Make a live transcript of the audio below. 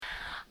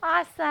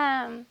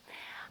Awesome.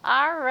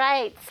 All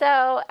right.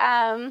 So,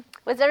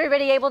 was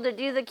everybody able to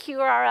do the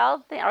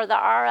QRL thing, or the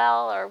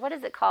RL, or what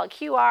is it called?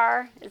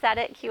 QR? Is that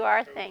it?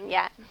 QR thing?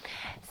 Yeah.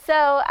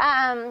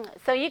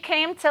 So you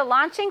came to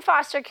Launching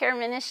Foster Care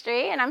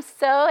Ministry, and I'm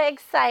so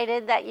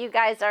excited that you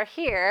guys are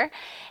here.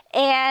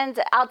 And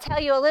I'll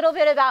tell you a little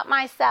bit about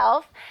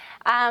myself.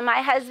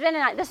 My husband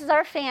and I, this is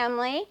our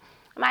family.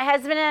 My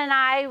husband and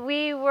I,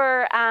 we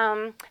were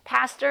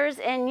pastors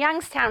in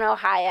Youngstown,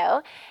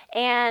 Ohio.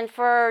 And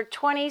for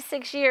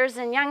 26 years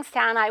in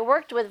Youngstown, I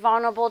worked with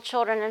vulnerable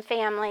children and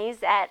families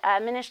at a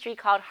ministry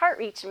called Heart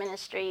Reach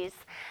Ministries,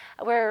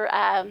 where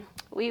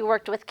we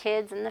worked with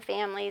kids and the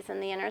families in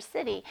the inner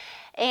city.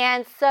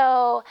 And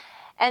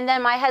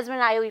then my husband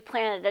and I, we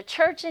planted a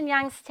church in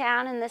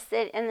Youngstown in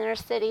the inner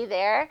city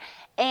there.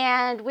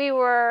 And we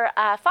were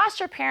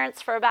foster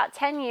parents for about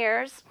 10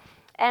 years.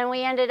 And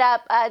we ended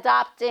up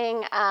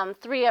adopting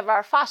 3 of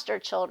our foster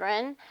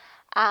children.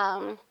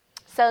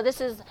 So this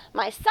is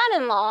my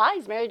son-in-law.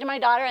 He's married to my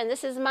daughter. And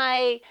this is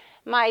my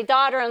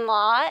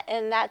daughter-in-law.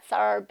 And that's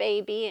our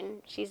baby.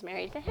 And she's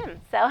married to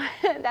him. So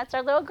that's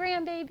our little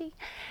grandbaby.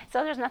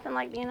 So there's nothing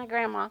like being a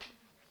grandma.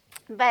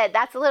 But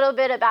that's a little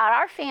bit about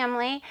our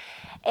family.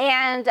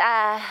 And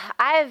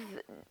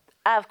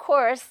of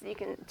course, you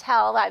can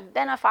tell I've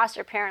been a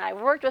foster parent. I've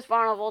worked with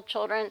vulnerable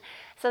children.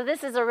 So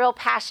this is a real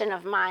passion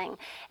of mine.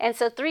 And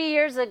so 3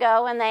 years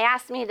ago, when they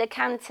asked me to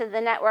come to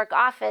the network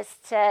office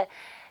to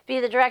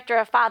be the director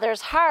of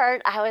Father's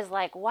Heart, I was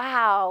like,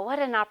 wow, what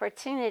an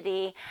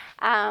opportunity.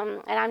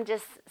 And I'm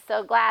just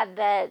so glad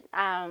that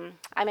I'm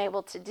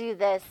able to do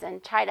this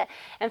and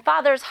and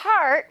Father's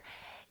Heart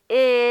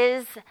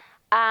is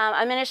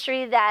a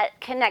ministry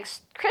that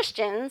connects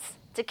Christians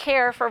to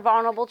care for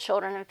vulnerable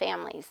children and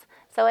families.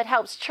 So it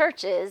helps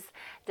churches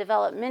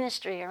develop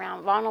ministry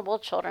around vulnerable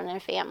children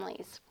and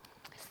families.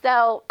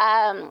 So,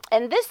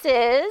 and this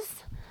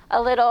is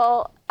a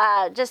little,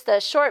 just a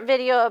short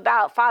video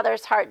about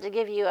Father's Heart to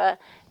give you a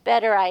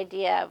better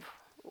idea of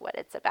what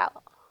it's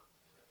about.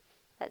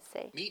 Let's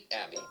see. Meet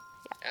Abby.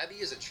 Yeah. Abby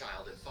is a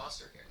child in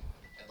foster care.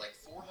 And like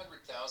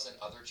 400,000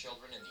 other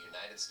children in the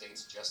United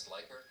States just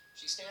like her,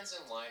 she stands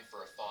in line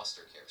for a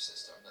foster care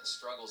system that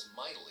struggles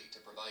mightily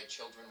to provide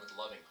children with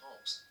loving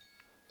homes.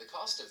 The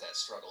cost of that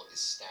struggle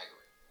is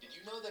staggering. Did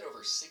you know that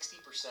over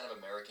 60% of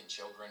American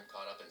children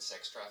caught up in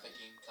sex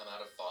trafficking come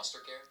out of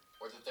foster care?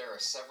 Or that there are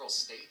several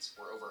states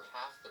where over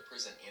half the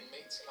prison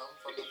inmates come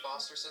from the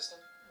foster system?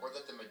 Or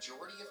that the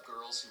majority of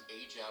girls who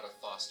age out of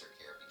foster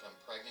care become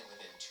pregnant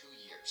within 2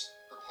 years,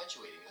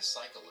 perpetuating the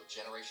cycle of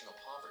generational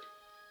poverty?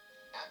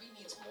 Abby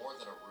needs more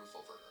than a roof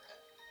over her head.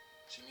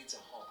 She needs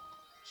a home.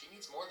 She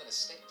needs more than a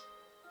state.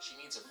 She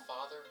needs a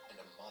father and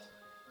a mother.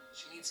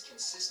 She needs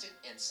consistent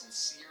and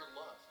sincere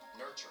love,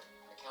 nurturing,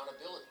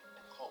 accountability,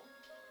 and hope.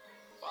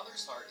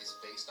 Father's Heart is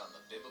based on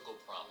the biblical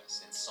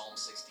promise in Psalm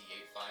 68,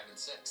 5 and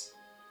 6.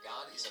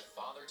 God is a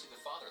father to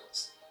the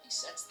fatherless. He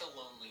sets the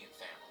lonely in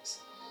families.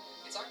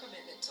 It's our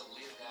commitment to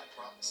live that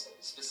promise,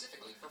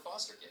 specifically for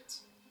foster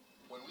kids.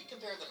 When we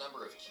compare the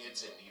number of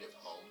kids in need of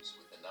homes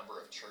with the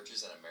number of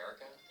churches in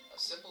America, a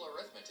simple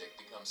arithmetic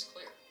becomes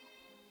clear.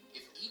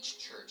 If each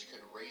church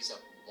could raise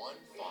up one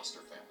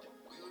foster family,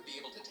 we would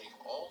be able to take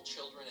all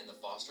children in the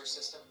foster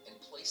system and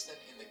place them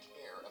in the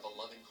care of a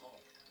loving home.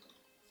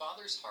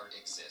 Father's Heart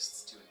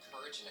exists to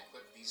encourage and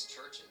equip these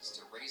churches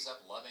to raise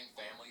up loving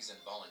families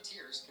and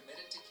volunteers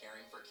committed to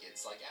caring for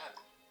kids like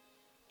Abby.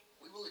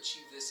 We will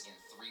achieve this in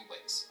 3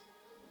 ways.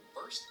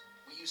 First,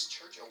 we use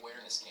church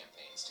awareness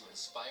campaigns to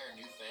inspire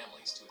new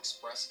families to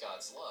express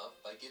God's love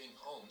by giving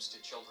homes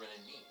to children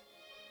in need.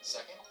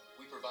 Second,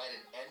 we provide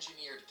an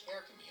engineered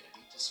care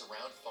community to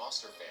surround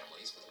foster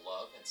families with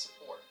love and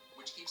support,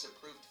 which keeps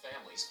approved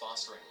families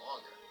fostering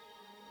longer.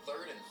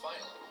 Third and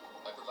finally,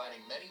 by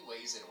providing many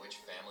ways in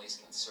which families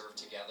can serve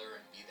together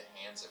and be the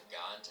hands of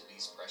God to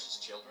these precious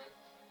children,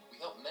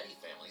 we help many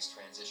families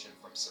transition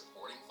from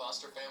supporting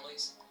foster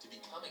families to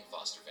becoming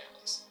foster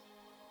families.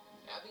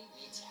 Abby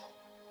needs help.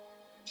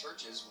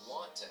 Churches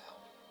want to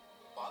help.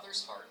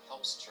 Father's Heart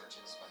helps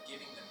churches by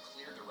giving them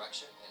clear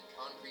direction and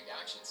concrete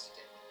actions to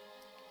take.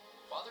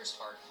 Father's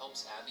Heart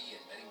helps Abby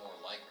and many more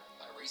like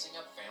her by raising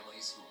up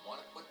families who want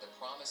to put the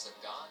promise of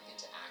God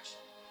into action.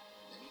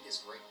 The need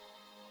is great.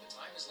 The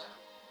time is now.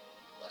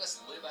 Let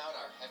us live out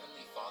our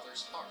Heavenly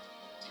Father's heart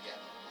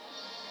together.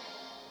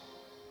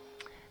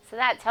 So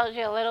that tells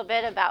you a little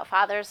bit about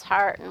Father's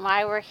Heart and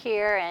why we're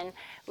here. And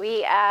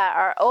we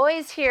are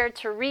always here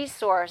to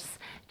resource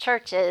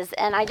churches.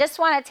 And I just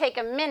want to take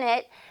a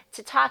minute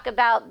to talk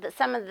about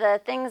some of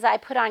the things I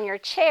put on your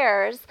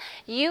chairs.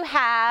 You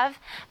have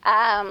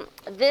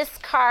this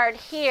card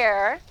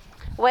here,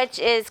 which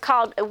is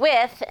called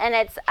WITH, and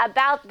it's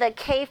about the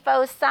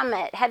CAFO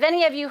Summit. Have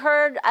any of you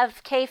heard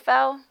of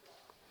CAFO?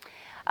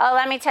 Oh,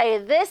 let me tell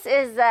you, this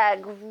is a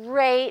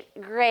great,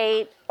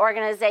 great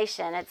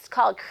organization. It's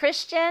called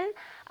Christian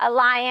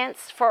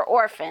Alliance for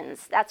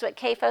Orphans. That's what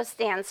CAFO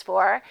stands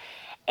for.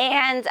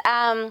 And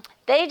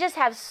they just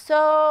have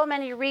so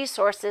many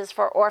resources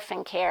for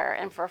orphan care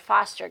and for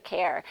foster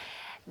care.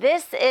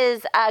 This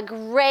is a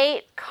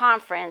great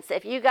conference.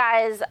 If you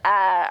guys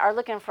are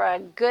looking for a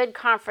good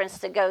conference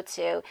to go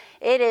to,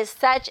 it is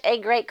such a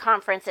great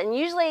conference. And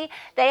usually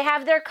they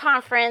have their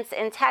conference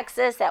in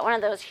Texas at one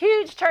of those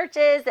huge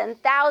churches,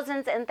 and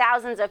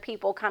thousands of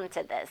people come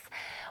to this.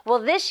 Well,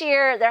 this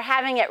year they're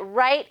having it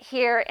right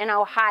here in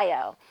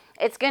Ohio.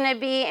 It's going to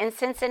be in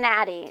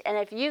Cincinnati, and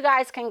if you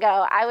guys can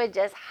go, I would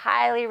just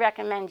highly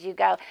recommend you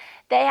go.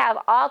 They have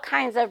all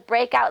kinds of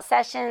breakout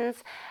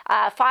sessions.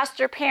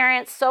 Foster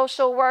parents,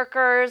 social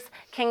workers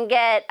can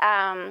get,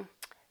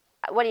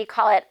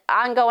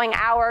 ongoing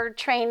hour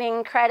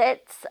training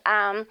credits.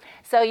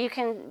 So you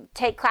can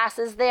take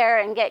classes there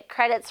and get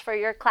credits for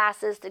your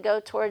classes to go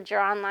towards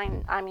your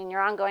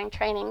your ongoing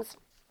trainings.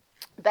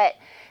 But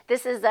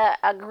this is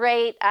a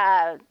great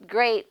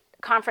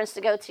conference to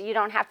go to. You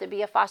don't have to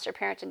be a foster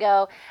parent to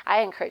go.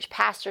 I encourage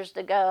pastors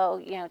to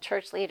go,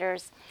 church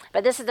leaders.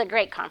 But this is a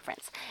great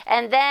conference.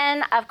 And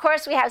then, of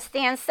course, we have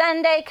Stand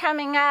Sunday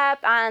coming up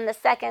on the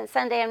second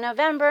Sunday of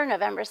November,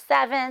 November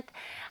 7th.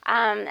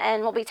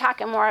 And we'll be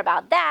talking more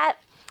about that.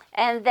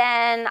 And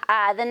then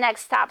the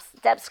next Top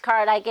Steps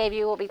card I gave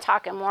you, we'll be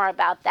talking more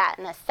about that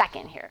in a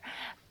second here.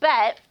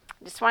 But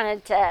just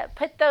wanted to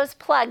put those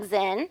plugs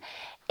in.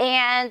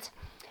 And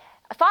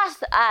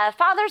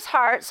Father's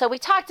Heart, so we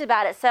talked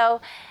about it. So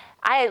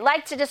I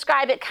like to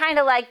describe it kind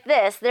of like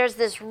this. There's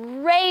this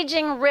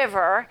raging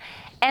river,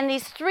 and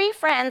these three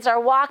friends are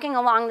walking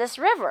along this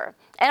river.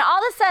 And all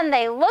of a sudden,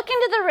 they look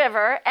into the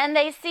river, and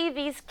they see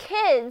these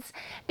kids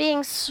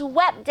being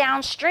swept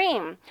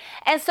downstream.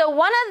 And so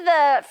one of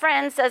the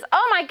friends says,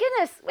 "Oh my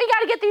goodness, we got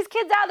to get these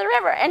kids out of the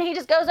river." And he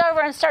just goes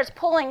over and starts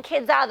pulling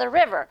kids out of the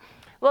river.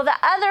 Well, the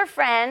other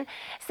friend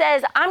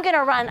says, "I'm going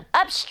to run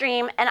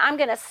upstream and I'm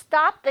going to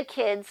stop the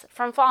kids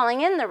from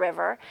falling in the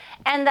river."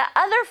 And the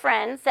other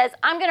friend says,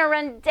 "I'm going to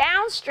run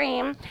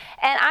downstream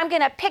and I'm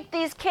going to pick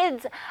these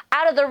kids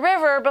out of the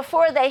river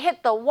before they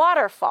hit the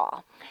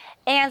waterfall."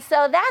 And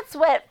so that's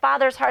what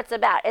Father's Heart's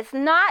about. It's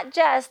not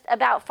just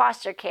about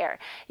foster care.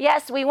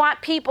 Yes, we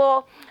want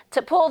people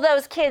to pull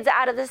those kids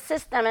out of the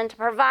system and to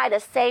provide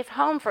a safe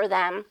home for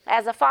them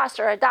as a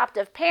foster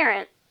adoptive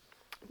parent.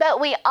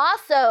 But we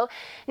also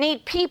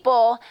need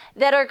people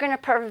that are going to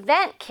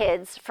prevent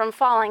kids from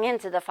falling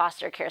into the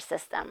foster care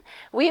system.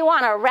 We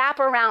want to wrap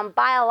around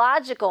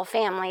biological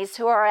families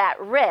who are at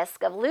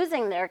risk of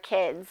losing their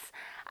kids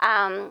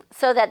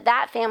so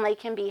that family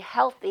can be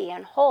healthy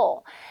and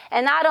whole.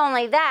 And not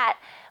only that,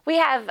 we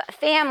have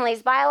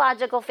families,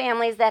 biological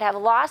families that have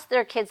lost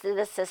their kids to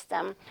the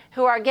system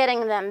who are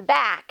getting them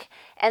back.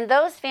 And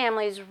those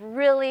families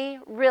really,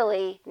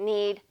 really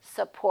need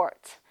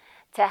support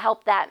to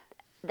help that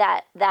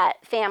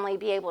family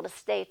be able to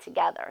stay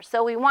together.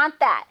 So we want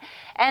that.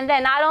 And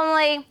then not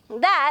only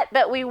that,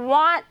 but we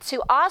want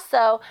to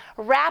also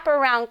wrap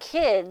around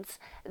kids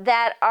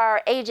that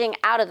are aging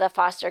out of the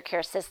foster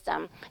care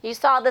system. You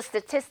saw the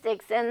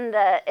statistics in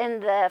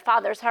the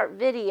Father's Heart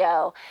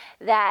video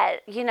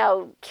that,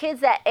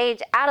 kids that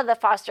age out of the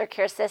foster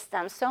care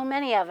system, so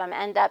many of them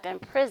end up in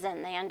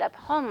prison. They end up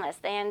homeless.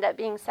 They end up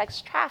being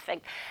sex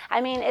trafficked. I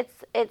mean,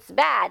 it's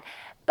bad.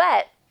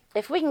 But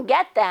if we can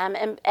get them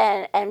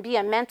and be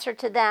a mentor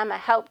to them, a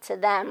help to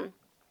them,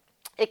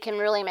 it can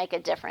really make a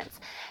difference.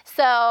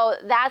 So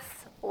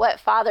that's what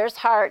Father's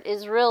Heart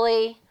is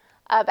really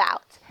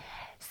about.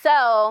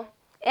 So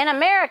in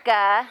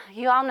America,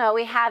 you all know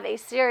we have a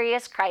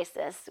serious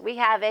crisis. We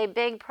have a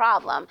big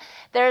problem.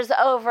 There's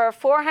over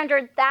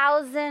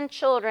 400,000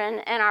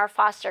 children in our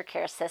foster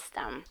care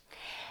system.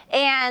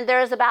 And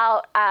there's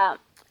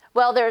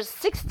there's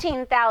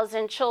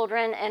 16,000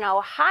 children in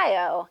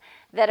Ohio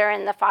that are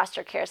in the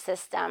foster care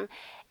system,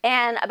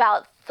 and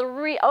about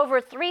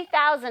over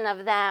 3,000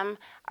 of them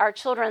are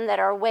children that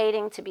are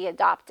waiting to be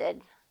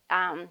adopted.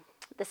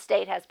 The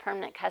state has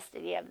permanent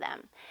custody of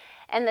them.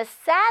 And the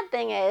sad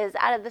thing is,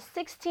 out of the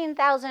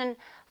 16,000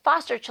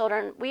 foster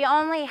children, we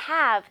only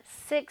have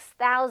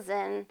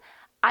 7,000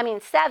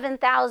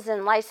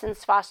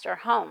 licensed foster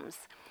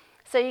homes.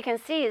 So you can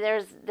see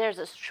there's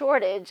a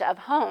shortage of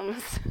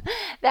homes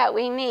that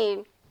we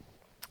need.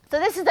 So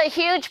this is a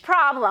huge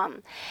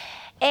problem.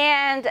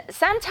 And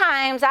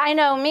sometimes, I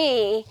know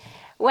me,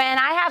 when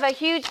I have a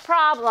huge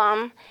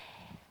problem,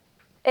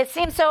 it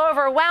seems so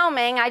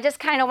overwhelming, I just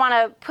kind of want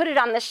to put it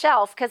on the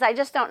shelf because I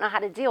just don't know how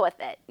to deal with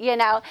it.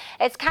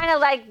 It's kind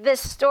of like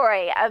this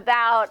story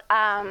about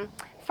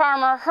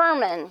Farmer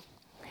Herman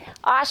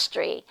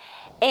Ostry.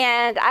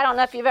 And I don't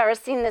know if you've ever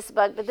seen this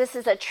book, but this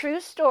is a true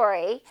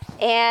story.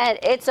 And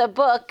it's a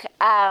book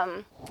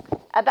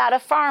about a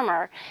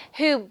farmer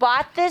who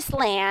bought this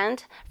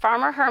land.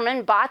 Farmer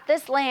Herman bought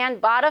this land,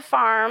 bought a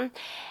farm,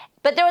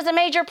 But there was a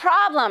major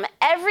problem.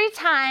 Every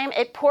time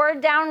it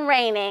poured down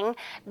raining,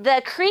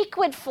 the creek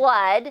would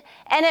flood,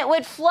 and it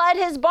would flood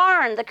his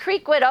barn. The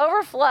creek would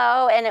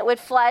overflow, and it would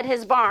flood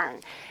his barn.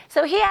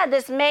 So he had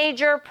this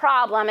major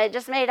problem. It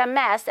just made a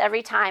mess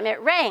every time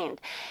it rained.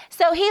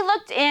 So he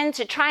looked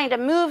into trying to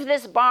move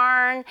this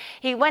barn.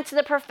 He went to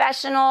the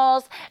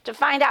professionals to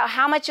find out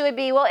how much it would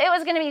be. Well, it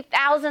was going to be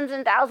thousands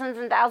and thousands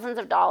and thousands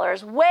of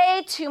dollars,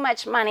 way too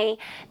much money,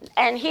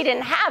 and he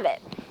didn't have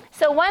it.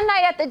 So one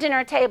night at the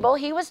dinner table,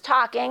 he was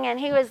talking, and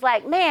he was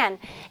like, man,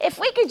 if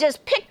we could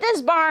just pick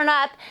this barn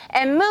up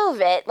and move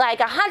it like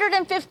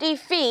 150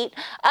 feet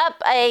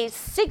up a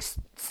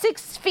 16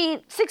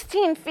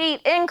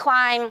 feet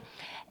incline,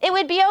 it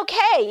would be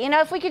okay,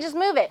 if we could just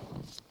move it.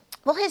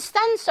 Well, his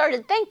son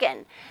started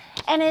thinking,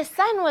 and his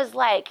son was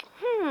like,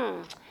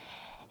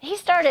 He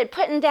started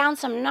putting down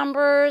some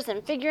numbers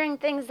and figuring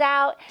things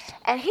out,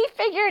 and he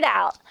figured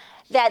out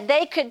that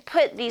they could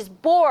put these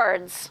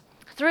boards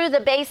through the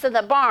base of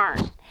the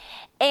barn.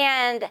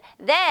 And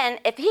then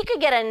if he could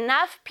get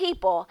enough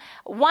people,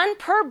 one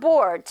per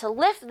board, to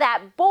lift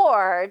that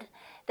board,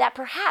 that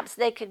perhaps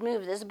they could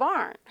move this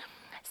barn.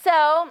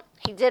 So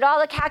he did all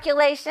the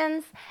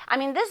calculations. I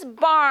mean, this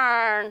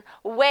barn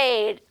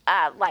weighed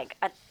like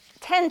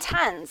 10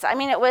 tons. I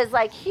mean, it was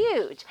like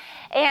huge.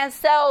 And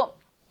so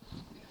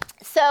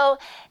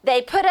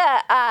they put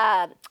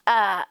a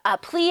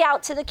plea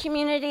out to the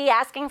community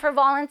asking for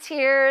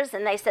volunteers,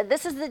 and they said,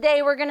 this is the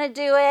day we're going to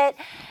do it.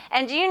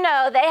 And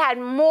they had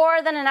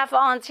more than enough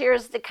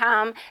volunteers to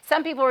come.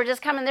 Some people were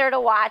just coming there to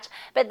watch,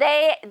 but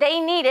they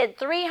needed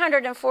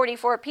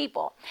 344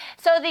 people.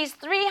 So these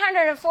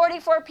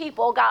 344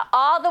 people got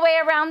all the way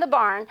around the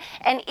barn,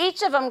 and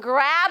each of them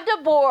grabbed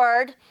a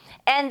board,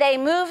 and they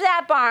moved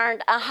that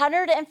barn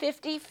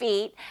 150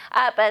 feet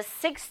up a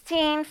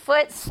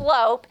 16-foot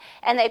slope,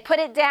 and they put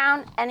it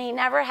down, and he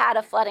never had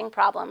a flooding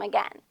problem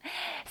again.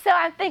 So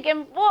I'm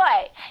thinking,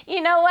 boy,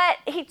 you know what?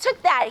 He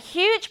took that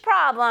huge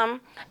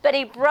problem, but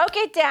he broke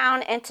it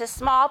down into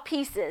small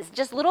pieces,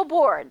 just little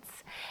boards.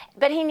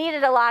 But he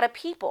needed a lot of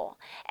people.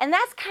 And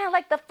that's kind of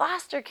like the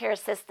foster care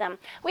system.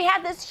 We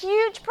had this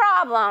huge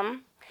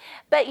problem,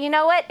 but you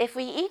know what? If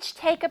we each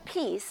take a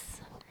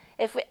piece,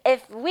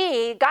 if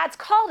we, God's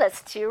called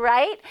us to,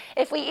 right?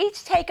 If we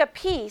each take a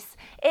piece,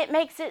 it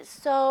makes it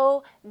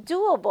so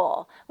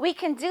doable. We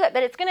can do it,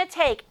 but it's going to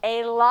take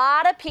a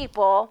lot of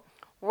people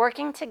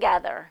working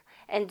together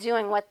and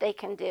doing what they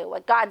can do,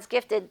 what God's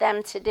gifted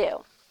them to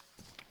do.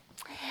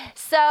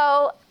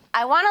 So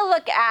I want to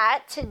look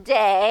at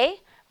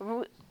today,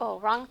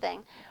 wrong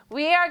thing.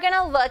 We are going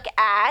to look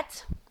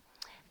at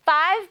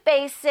 5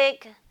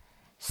 basic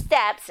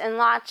steps in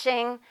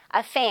launching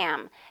a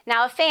FAM.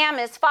 Now, a FAM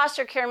is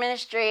Foster Care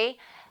Ministry.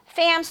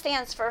 FAM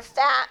stands for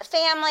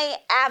Family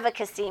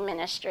Advocacy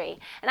Ministry.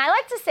 And I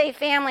like to say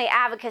Family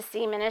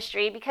Advocacy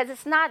Ministry because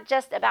it's not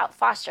just about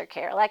foster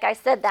care. Like I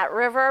said, that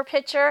river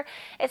picture,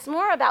 it's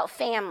more about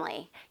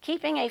family,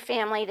 keeping a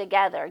family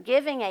together,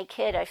 giving a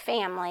kid a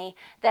family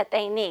that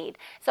they need.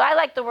 So I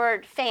like the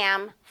word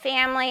FAM,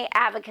 Family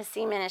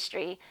Advocacy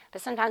Ministry.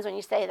 But sometimes when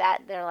you say that,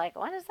 they're like,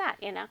 what is that,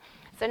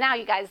 So now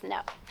you guys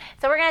know.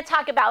 So we're going to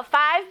talk about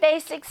 5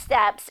 basic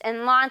steps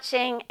in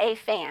launching a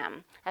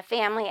FAM, a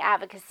Family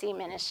Advocacy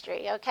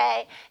Ministry,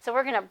 okay? So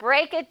we're going to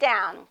break it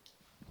down.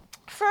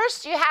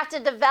 First,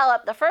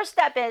 the first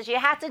step is you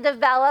have to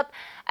develop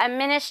a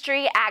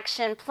ministry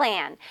action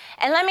plan.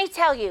 And let me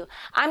tell you,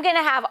 I'm going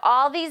to have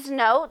all these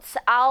notes.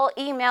 I'll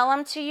email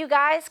them to you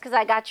guys because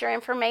I got your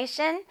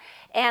information.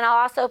 And I'll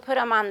also put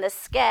them on the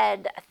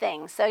Sked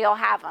thing, so you'll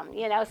have them,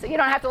 so you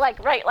don't have to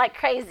write like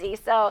crazy,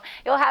 so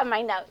you'll have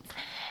my notes.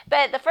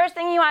 But the first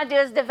thing you want to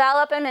do is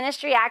develop a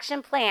ministry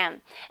action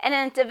plan. And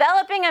in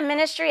developing a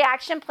ministry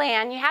action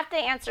plan, you have to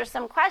answer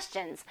some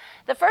questions.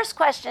 The first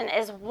question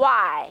is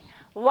why?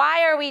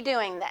 Why are we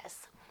doing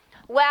this?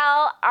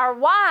 Well, our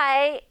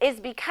why is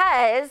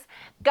because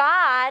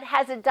God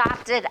has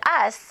adopted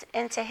us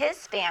into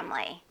his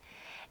family.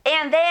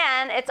 And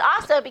then it's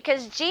also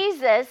because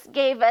Jesus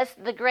gave us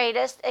the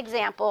greatest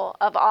example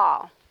of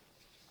all.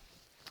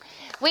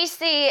 We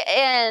see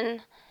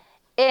in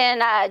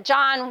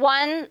John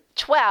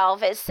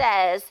 1:12, it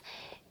says,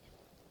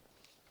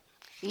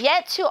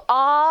 "Yet to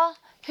all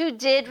who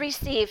did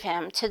receive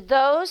him, to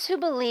those who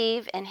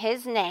believe in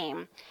his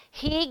name,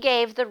 he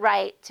gave the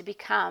right to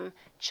become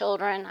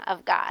children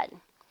of God."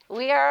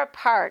 We are a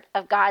part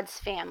of God's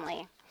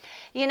family.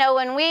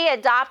 When we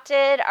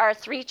adopted our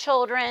 3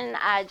 children,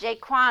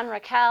 Jaquan,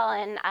 Raquel,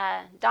 and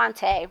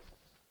Dante,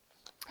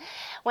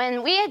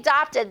 when we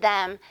adopted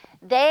them,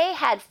 they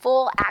had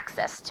full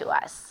access to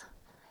us.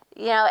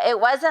 It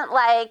wasn't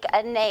like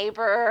a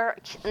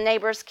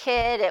neighbor's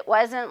kid. It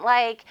wasn't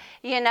like,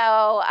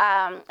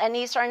 a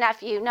niece or a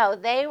nephew. No,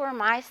 they were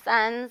my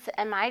sons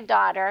and my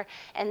daughter,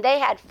 and they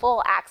had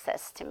full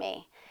access to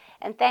me.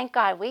 And thank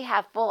God we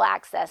have full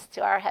access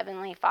to our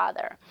Heavenly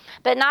Father.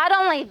 But not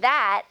only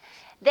that,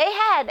 they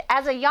had,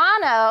 as a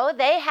Yano,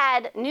 they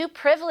had new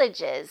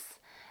privileges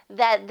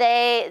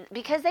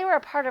because they were a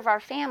part of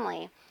our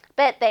family,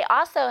 but they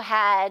also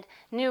had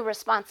new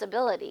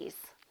responsibilities.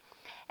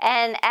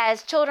 And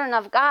as children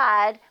of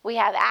God, we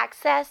have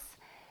access,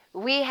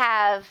 we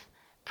have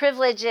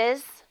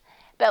privileges,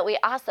 but we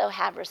also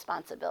have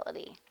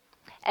responsibility.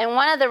 And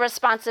one of the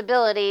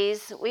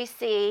responsibilities we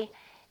see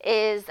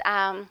is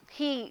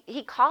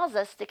he calls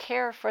us to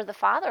care for the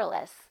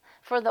fatherless,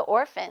 for the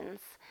orphans,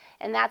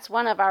 and that's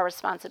one of our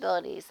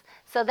responsibilities.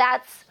 So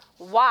that's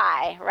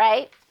why,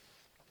 right?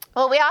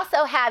 Well, we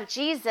also have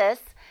Jesus,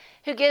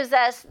 who gives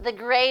us the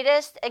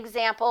greatest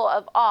example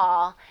of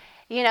all.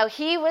 You know,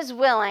 he was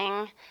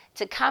willing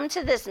to come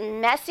to this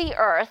messy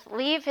earth,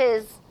 leave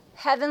his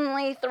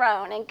heavenly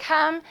throne, and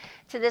come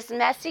to this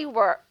messy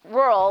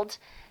world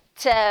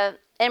to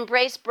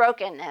embrace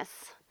brokenness.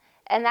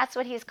 And that's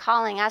what he's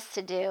calling us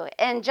to do.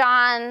 In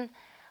John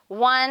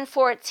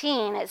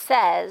 1:14, it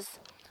says,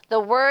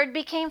 "The Word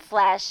became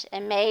flesh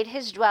and made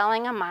his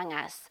dwelling among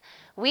us.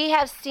 We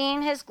have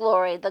seen his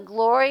glory, the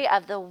glory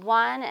of the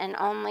one and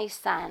only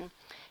Son,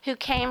 who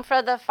came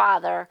from the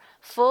Father,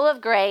 full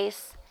of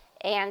grace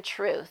and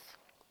truth."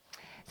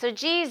 So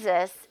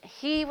Jesus,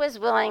 he was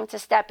willing to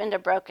step into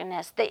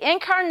brokenness. The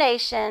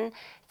incarnation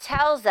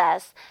tells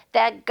us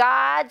that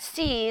God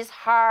sees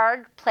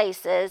hard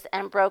places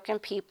and broken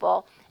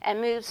people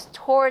and moves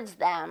towards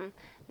them,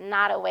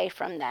 not away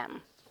from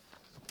them.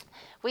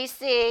 We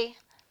see,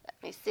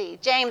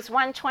 James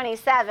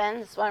 1:27,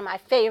 this is one of my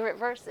favorite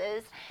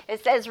verses.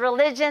 It says,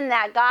 "Religion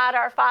that God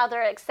our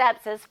Father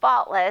accepts as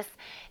faultless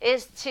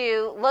is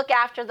to look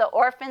after the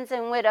orphans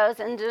and widows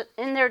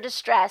in their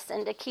distress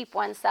and to keep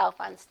oneself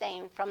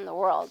unstained from the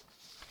world."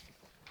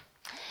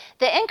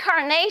 The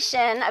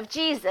incarnation of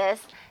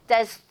Jesus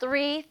does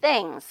three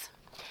things.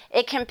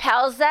 It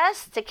compels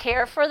us to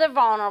care for the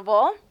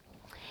vulnerable,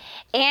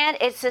 and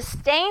it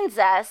sustains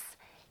us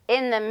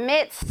in the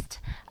midst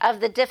of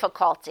the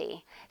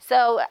difficulty.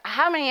 So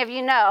how many of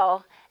you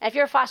know, and if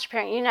you're a foster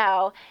parent, you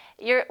know,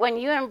 when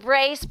you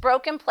embrace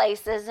broken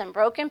places and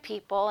broken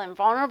people and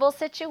vulnerable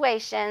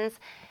situations,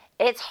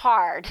 it's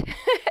hard.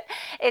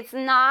 It's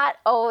not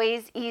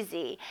always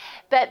easy.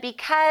 But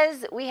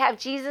because we have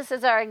Jesus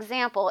as our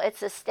example, it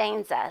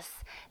sustains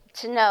us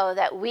to know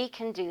that we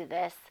can do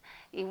this.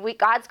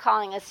 God's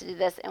calling us to do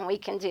this, and we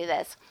can do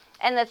this.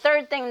 And the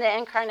third thing the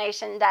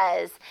incarnation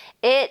does,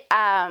 it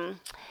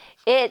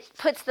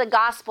puts the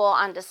gospel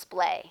on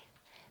display.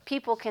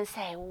 People can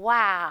say,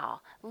 wow,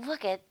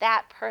 look at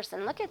that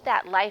person. Look at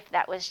that life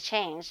that was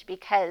changed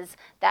because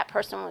that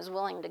person was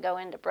willing to go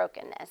into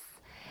brokenness.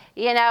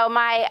 You know,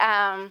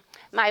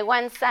 my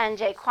one son,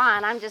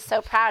 Jaquan, I'm just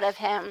so proud of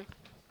him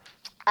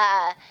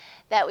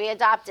that we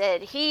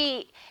adopted.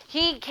 He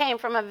came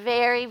from a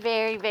very,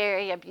 very,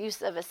 very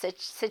abusive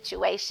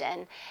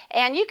situation.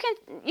 And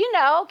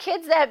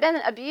kids that have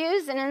been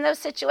abused and in those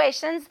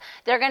situations,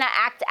 they're going to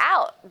act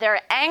out.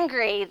 They're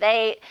angry.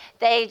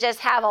 They just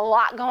have a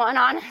lot going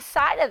on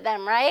inside of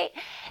them, right?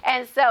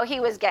 And so he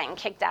was getting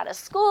kicked out of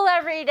school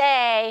every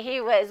day.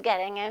 He was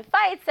getting in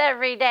fights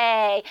every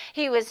day.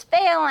 He was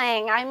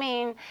failing. I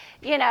mean,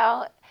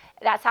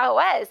 that's how it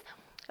was.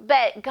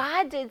 But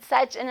God did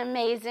such an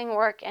amazing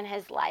work in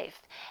his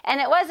life. And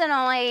it wasn't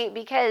only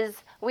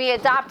because we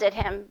adopted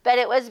him, but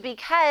it was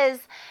because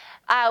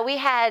we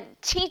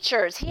had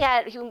teachers.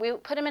 We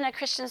put him in a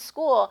Christian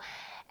school,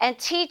 and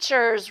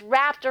teachers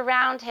wrapped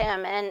around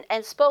him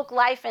and spoke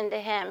life into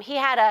him. He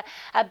had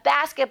a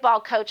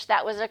basketball coach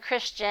that was a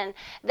Christian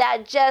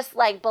that just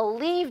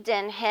believed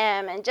in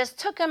him and just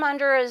took him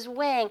under his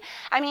wing.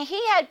 I mean,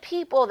 he had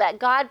people that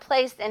God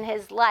placed in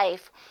his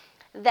life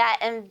that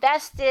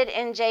invested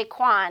in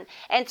Jaquan.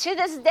 And to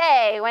this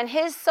day, when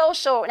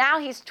now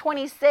he's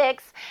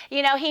 26,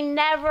 he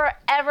never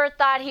ever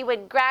thought he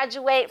would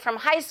graduate from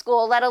high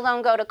school, let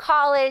alone go to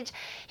college.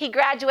 He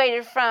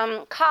graduated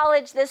from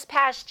college this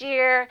past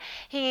year.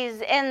 He's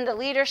in the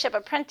leadership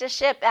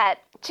apprenticeship at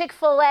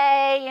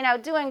Chick-fil-A,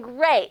 doing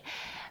great.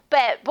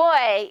 But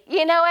boy,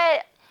 you know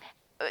what?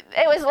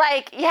 It was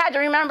you had to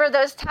remember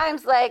those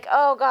times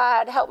oh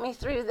God, help me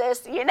through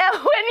this.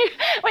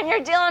 When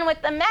you're dealing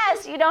with the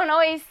mess, you don't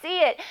always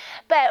see it.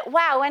 But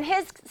wow, when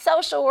his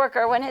social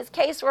worker, when his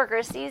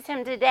caseworker sees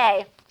him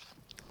today,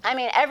 I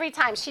mean, every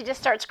time she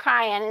just starts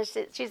crying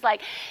and she's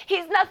like,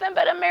 he's nothing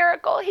but a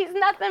miracle. He's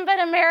nothing but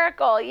a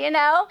miracle,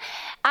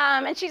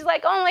 And she's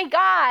like, only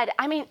God.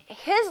 I mean,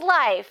 his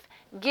life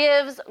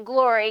gives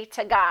glory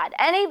to God.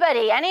 Any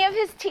of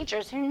his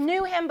teachers who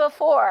knew him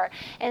before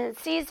and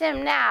sees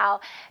him now,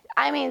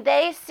 I mean,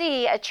 they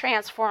see a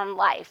transformed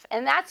life.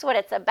 And that's what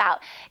it's about.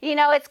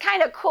 It's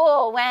kind of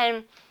cool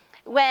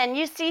when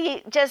you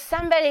see just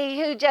somebody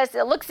who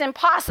it looks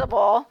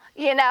impossible,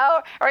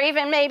 or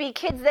even maybe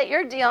kids that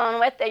you're dealing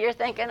with that you're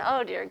thinking,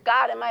 oh dear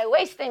God, am I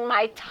wasting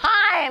my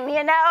time,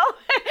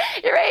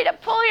 You're ready to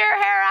pull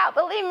your hair out.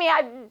 Believe me,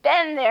 I've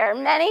been there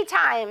many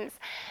times.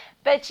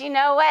 But you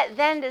know what?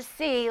 Then to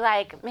see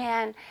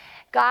man,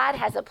 God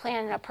has a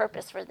plan and a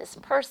purpose for this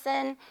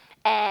person.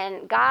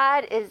 And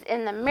God is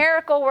in the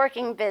miracle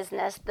working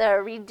business,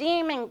 the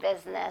redeeming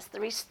business, the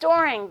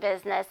restoring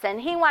business. And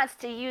he wants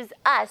to use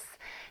us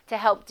to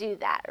help do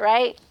that,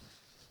 right?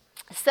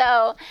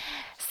 So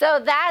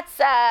that's,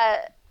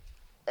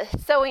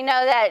 so we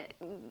know that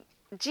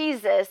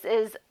Jesus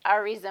is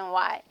our reason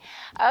why.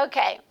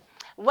 Okay,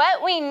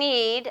 what we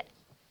need,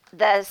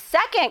 the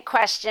second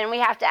question we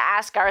have to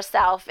ask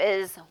ourselves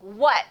is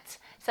what?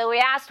 So we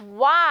asked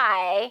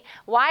why.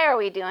 Why are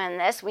we doing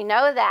this? We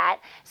know that.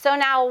 So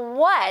now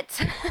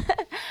what?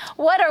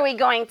 What are we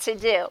going to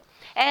do?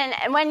 And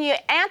when you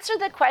answer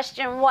the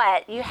question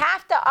what, you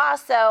have to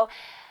also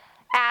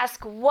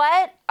ask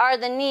what are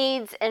the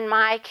needs in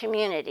my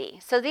community.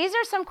 So these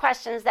are some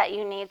questions that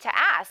you need to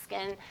ask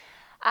in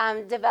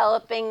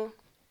developing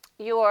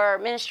your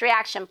ministry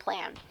action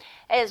plan.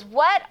 Is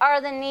what are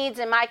the needs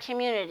in my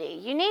community?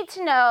 You need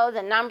to know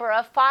the number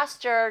of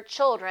foster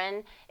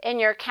children in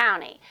your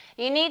county.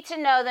 You need to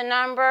know the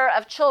number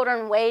of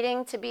children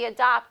waiting to be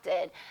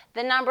adopted,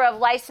 the number of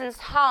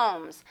licensed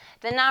homes,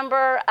 the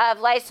number of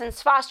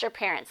licensed foster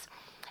parents.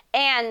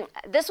 And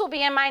this will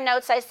be in my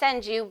notes I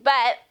send you,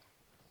 but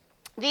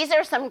these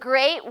are some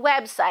great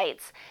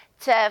websites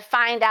to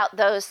find out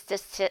those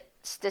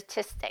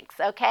statistics,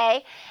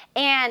 okay?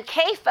 And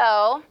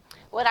CAFO,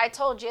 what I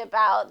told you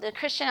about, the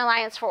Christian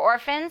Alliance for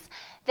Orphans,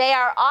 they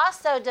are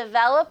also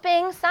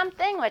developing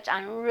something which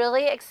I'm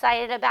really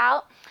excited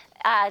about.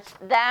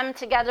 Them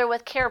together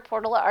with Care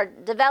Portal are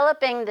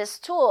developing this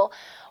tool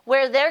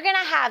where they're going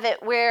to have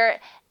it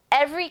where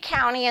every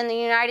county in the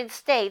United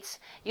States,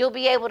 you'll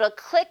be able to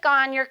click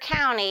on your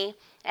county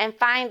and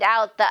find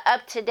out the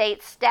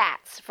up-to-date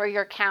stats for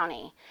your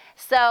county.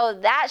 So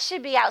that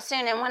should be out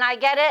soon, and when I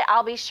get it,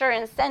 I'll be sure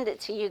and send it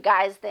to you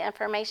guys, the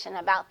information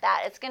about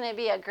that. It's going to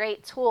be a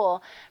great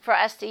tool for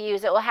us to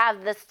use. It will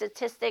have the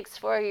statistics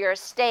for your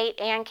state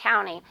and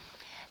county.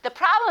 The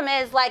problem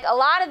is, like a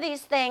lot of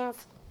these things,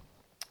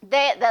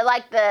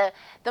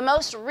 the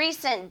most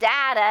recent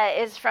data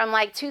is from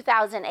like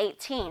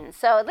 2018.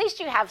 So at least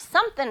you have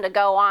something to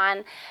go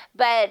on,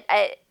 but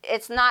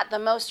it's not the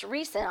most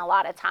recent a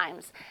lot of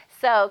times.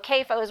 So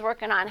CAFO is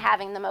working on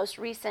having the most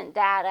recent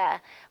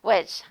data,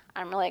 which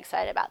I'm really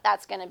excited about.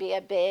 That's going to be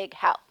a big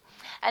help.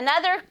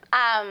 Another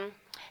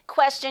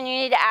question you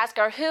need to ask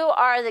are, who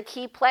are the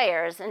key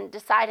players in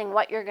deciding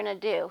what you're going to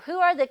do? Who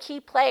are the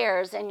key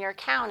players in your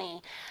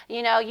county?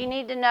 You know, you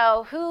need to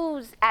know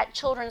who's at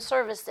Children's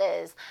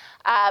Services,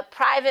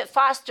 private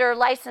foster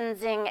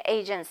licensing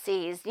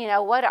agencies. You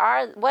know,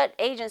 what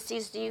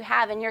agencies do you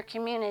have in your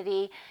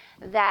community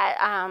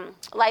that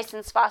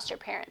license foster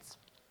parents?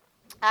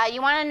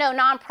 You want to know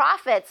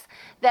nonprofits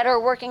that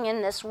are working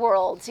in this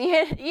world,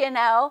 you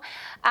know,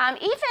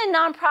 even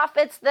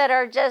nonprofits that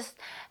are just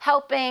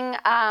helping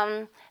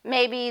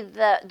maybe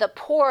the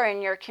poor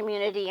in your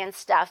community and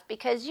stuff,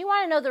 because you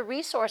want to know the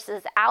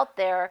resources out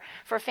there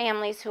for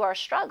families who are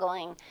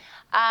struggling.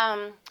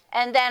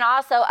 And then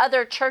also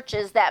other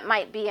churches that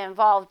might be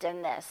involved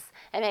in this.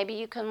 And maybe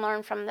you can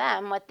learn from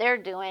them what they're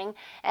doing.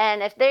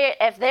 And if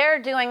they're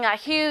doing a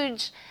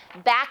huge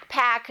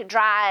backpack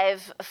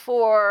drive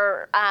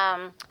for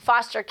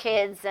foster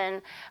kids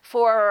and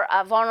for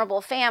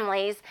vulnerable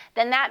families,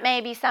 then that may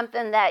be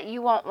something that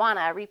you won't want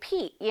to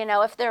repeat. You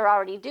know, if they're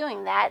already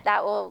doing that,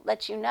 that will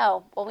let you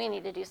know, well, we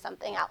need to do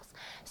something else.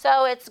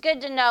 So it's good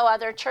to know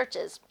other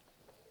churches.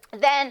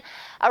 Then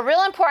a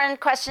real important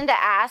question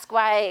to ask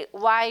why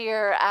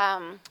you're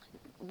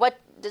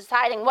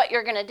deciding what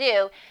you're going to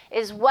do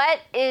is,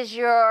 what is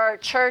your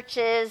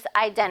church's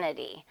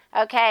identity?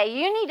 Okay,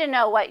 you need to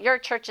know what your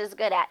church is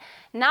good at.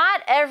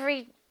 Not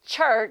every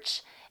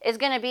church is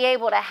going to be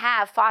able to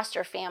have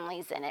foster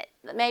families in it.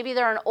 Maybe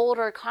they're an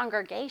older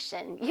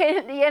congregation.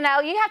 You know,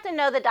 you have to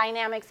know the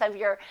dynamics of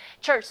your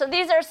church. So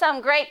these are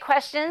some great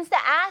questions to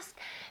ask.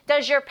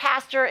 Does your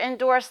pastor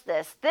endorse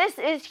this? This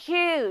is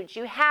huge.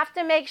 You have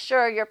to make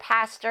sure your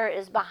pastor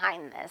is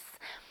behind this.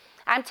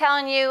 I'm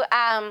telling you,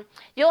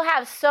 you'll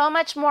have so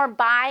much more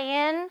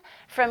buy-in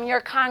from your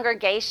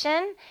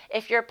congregation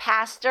if your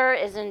pastor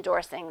is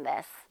endorsing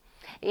this.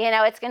 You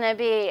know, it's going to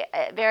be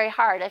very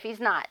hard if he's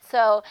not.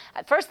 So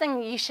first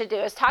thing you should do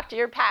is talk to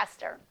your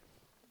pastor.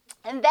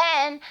 And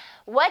then,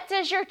 what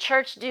does your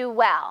church do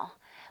well?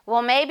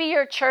 Well, maybe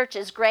your church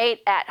is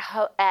great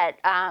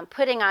at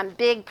putting on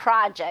big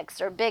projects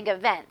or big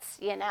events,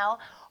 you know,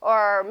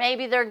 or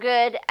maybe they're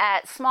good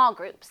at small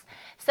groups.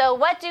 So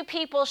what do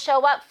people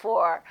show up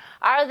for?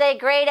 Are they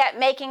great at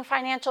making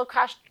financial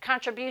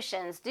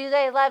contributions? Do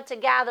they love to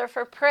gather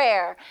for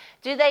prayer?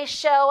 Do they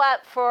show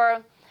up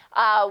for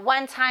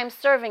one-time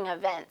serving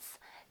events?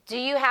 Do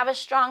you have a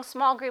strong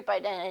small group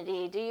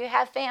identity? Do you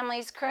have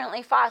families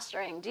currently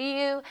fostering? Do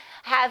you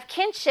have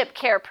kinship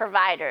care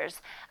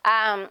providers?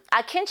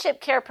 A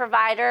kinship care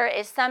provider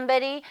is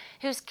somebody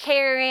who's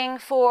caring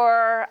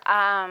for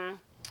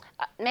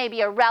maybe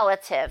a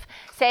relative.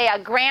 Say a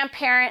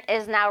grandparent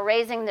is now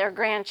raising their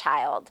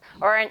grandchild,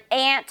 or an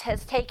aunt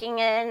has taken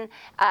in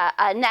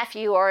a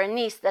nephew or a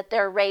niece that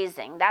they're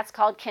raising. That's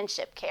called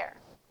kinship care.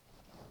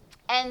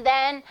 And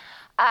then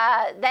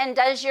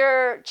does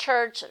your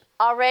church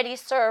already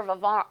serve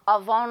a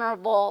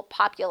vulnerable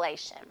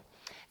population?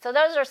 So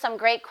those are some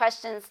great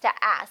questions to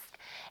ask.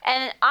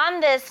 And on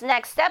this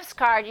next steps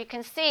card, you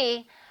can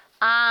see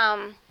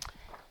on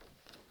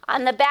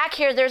the back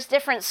here, there's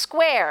different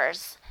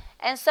squares.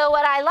 And so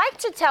what I like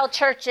to tell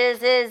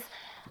churches is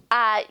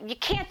you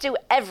can't do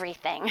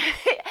everything,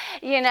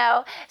 you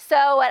know.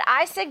 So what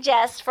I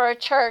suggest for a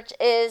church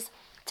is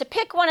to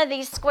pick one of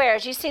these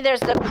squares. You see there's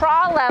the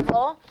crawl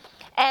level,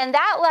 and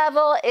that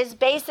level is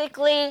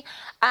basically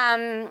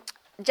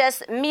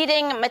just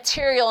meeting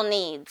material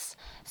needs.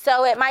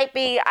 So it might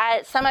be,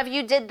 some of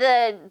you did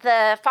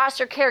the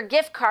foster care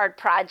gift card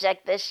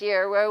project this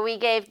year where we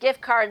gave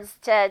gift cards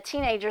to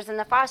teenagers in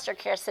the foster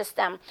care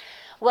system.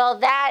 Well,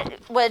 that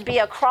would be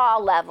a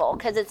crawl level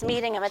because it's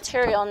meeting a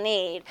material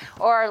need.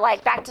 Or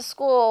like back to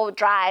school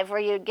drive where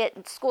you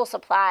get school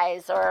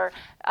supplies, or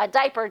a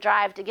diaper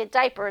drive to get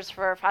diapers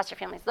for foster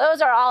families.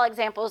 Those are all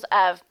examples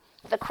of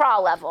the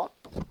crawl level.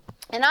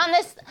 And on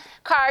this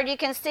card, you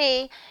can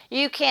see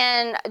you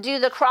can do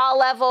the crawl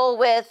level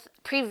with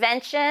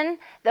prevention.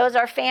 Those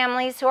are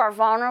families who are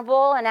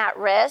vulnerable and at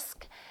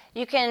risk.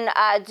 You can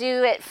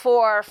do it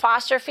for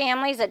foster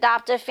families,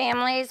 adoptive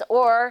families,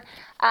 or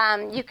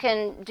you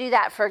can do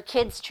that for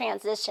kids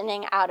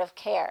transitioning out of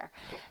care.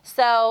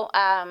 So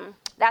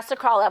that's the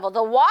crawl level.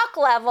 The walk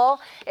level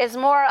is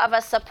more of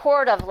a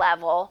supportive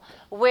level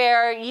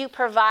where you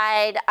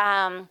provide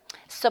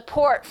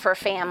support for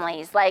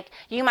families. Like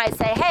you might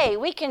say, hey,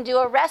 we can do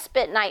a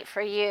respite night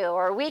for you,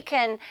 or we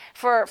can,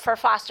 for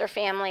foster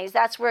families,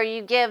 that's where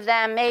you give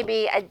them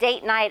maybe a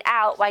date night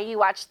out while you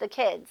watch the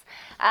kids.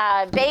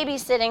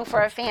 Babysitting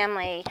for a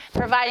family,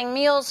 providing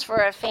meals for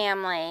a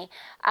family,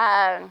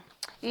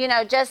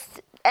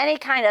 just any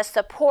kind of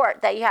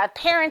support that you have,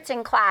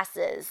 parenting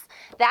classes,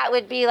 that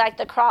would be like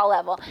the crawl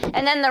level.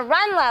 And then the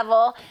run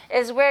level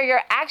is where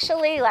you're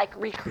actually like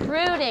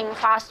recruiting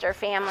foster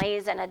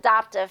families and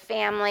adoptive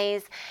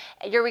families.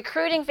 You're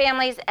recruiting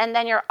families, and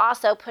then you're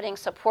also putting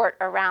support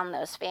around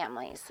those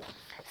families.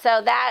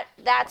 So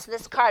that's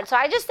this card. So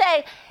I just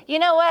say, you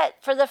know what,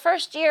 for the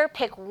first year,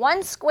 pick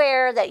one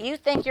square that you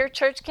think your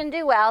church can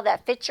do well,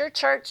 that fits your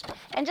church,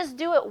 and just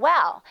do it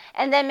well.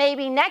 And then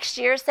maybe next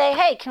year say,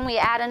 hey, can we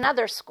add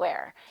another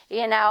square,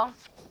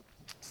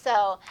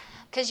 So,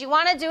 because you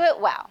want to do it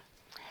well.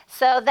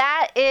 So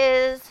that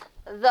is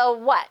the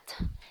what.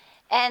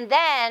 And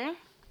then,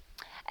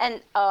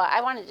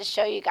 I wanted to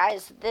show you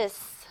guys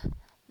this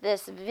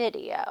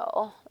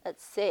video.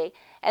 Let's see.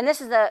 And this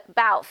is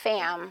about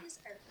FAM.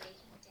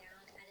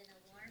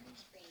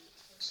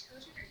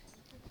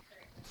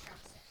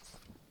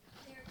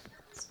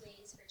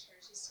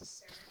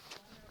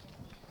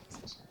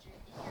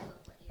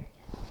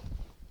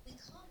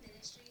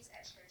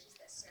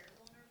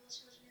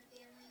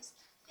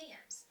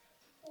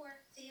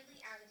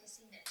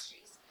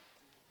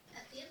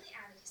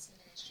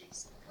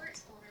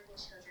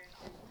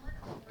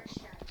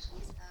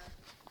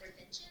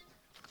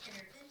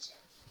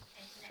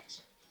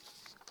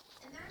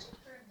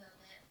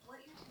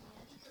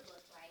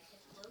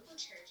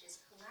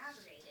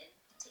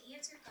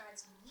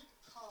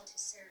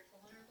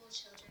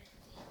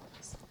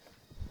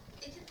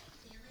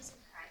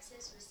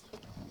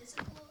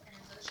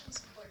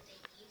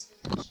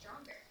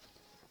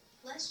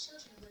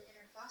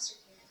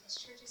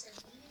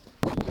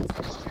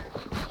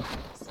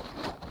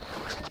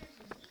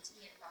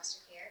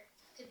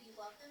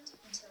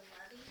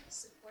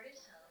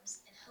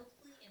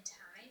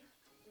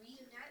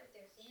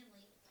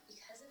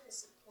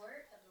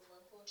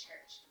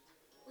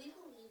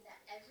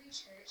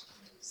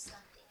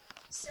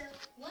 So,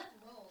 what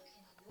role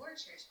can your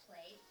church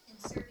play in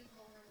serving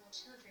vulnerable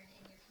children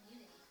in your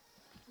community?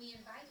 We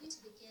invite you to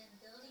begin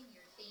building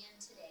your FAM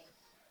today.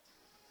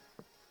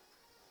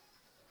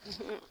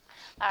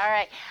 All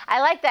right.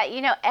 I like that.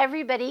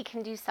 Everybody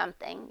can do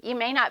something. You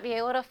may not be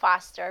able to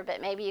foster,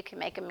 but maybe you can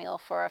make a meal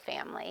for a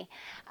family.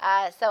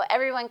 So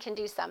everyone can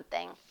do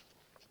something.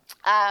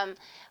 Let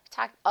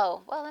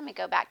me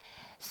go back.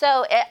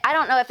 So I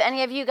don't know if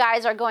any of you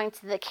guys are going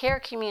to the care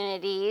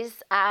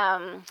communities,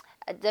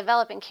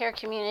 developing care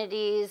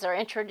communities, or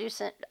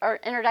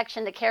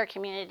introduction to care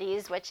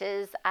communities, which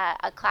is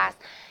a class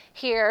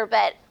here,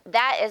 but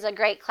that is a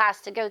great class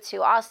to go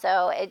to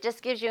also. It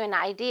just gives you an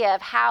idea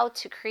of how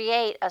to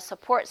create a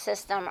support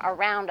system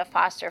around a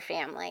foster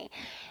family.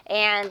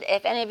 And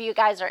if any of you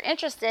guys are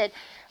interested,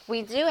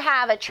 we do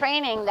have a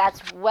training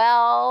that's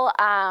well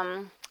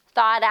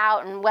thought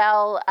out and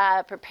well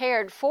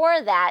prepared for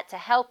that, to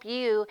help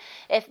you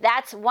if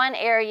that's one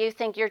area you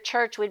think your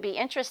church would be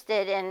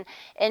interested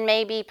in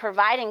maybe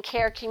providing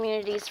care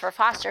communities for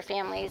foster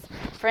families.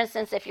 For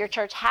instance, if your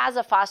church has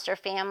a foster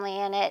family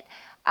in it,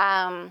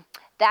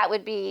 that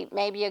would be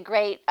maybe a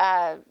great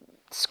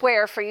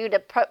square for you to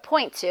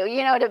point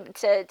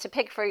to, to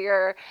pick for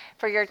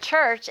your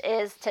church,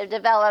 is to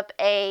develop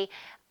a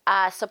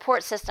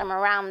support system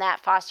around that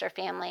foster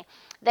family.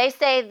 They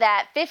say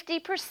that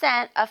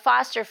 50% of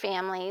foster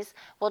families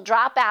will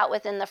drop out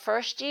within the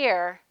first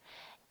year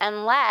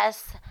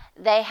unless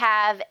they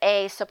have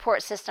a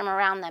support system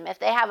around them. If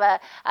they have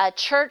a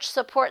church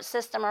support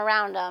system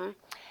around them,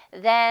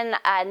 then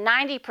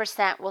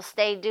 90% will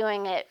stay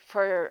doing it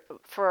for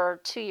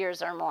 2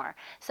 years or more.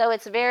 So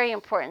it's very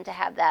important to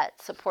have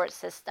that support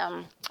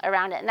system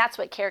around it. And that's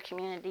what care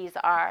communities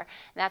are.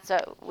 And that's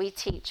what we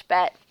teach.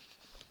 But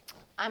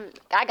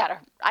I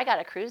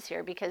gotta cruise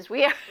here because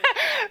we're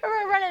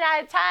running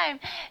out of time.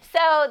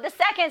 So the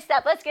second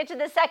step, let's get to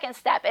the second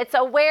step. It's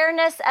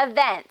awareness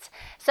event.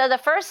 So the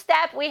first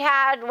step we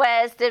had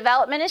was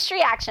develop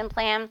ministry action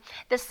plan.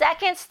 The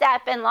second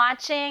step in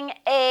launching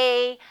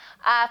a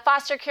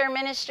foster care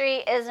ministry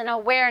is an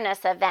awareness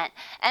event.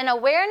 An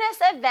awareness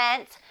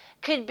event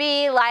could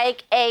be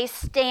like a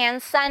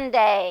Stand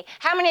Sunday.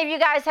 How many of you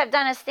guys have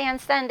done a Stand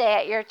Sunday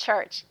at your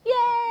church?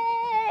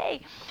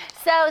 Yay!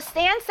 So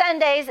Stand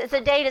Sundays is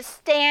a day to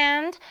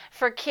stand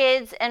for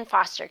kids in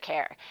foster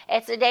care.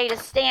 It's a day to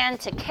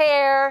stand to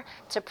care,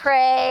 to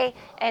pray,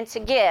 and to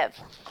give.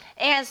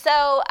 And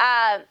so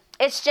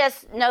it's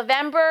just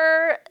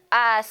November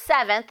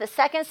 7th, the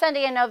second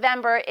Sunday in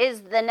November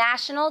is the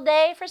national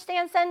day for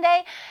Stand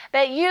Sunday,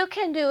 but you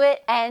can do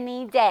it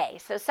any day.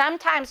 So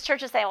sometimes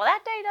churches say, well,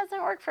 that day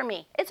doesn't work for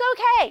me. It's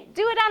okay.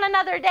 Do it on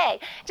another day.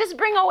 Just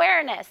bring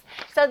awareness.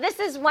 So this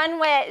is one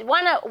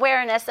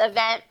awareness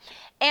event.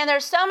 And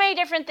there's so many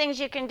different things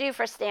you can do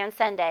for Stand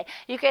Sunday.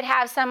 You could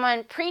have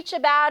someone preach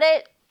about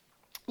it.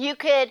 You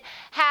could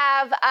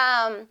have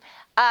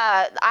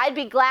I'd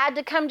be glad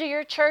to come to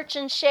your church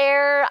and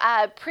share,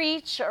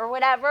 preach, or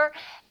whatever.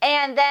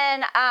 And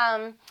then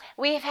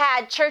we've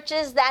had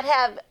churches that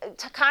have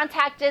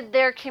contacted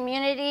their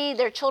community,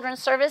 their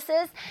children's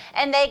services,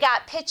 and they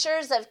got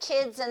pictures of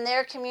kids in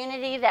their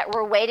community that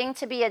were waiting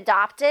to be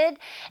adopted.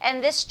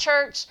 And this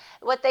church,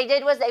 what they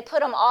did was they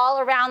put them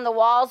all around the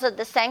walls of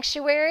the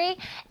sanctuary.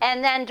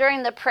 And then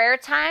during the prayer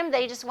time,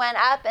 they just went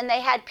up and they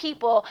had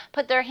people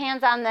put their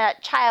hands on the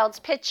child's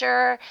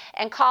picture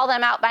and call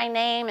them out by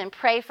name and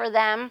pray for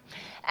them.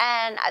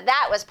 And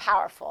that was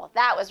powerful.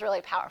 That was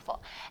really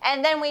powerful.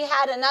 And then we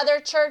had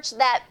another church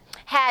that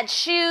had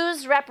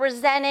shoes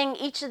representing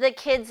each of the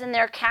kids in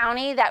their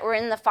county that were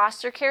in the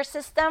foster care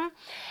system.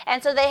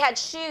 And so they had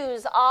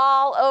shoes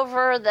all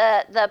over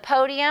the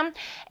podium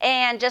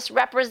and just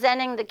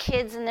representing the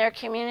kids in their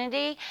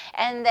community.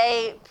 And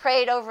they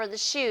prayed over the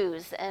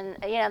shoes. And,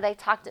 they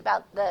talked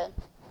about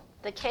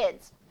the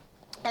kids.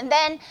 And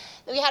then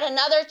we had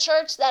another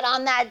church that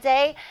on that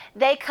day,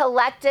 they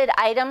collected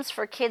items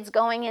for kids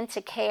going into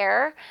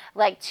care,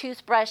 like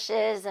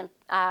toothbrushes and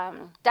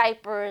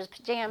diapers,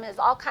 pajamas,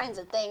 all kinds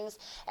of things.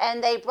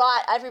 And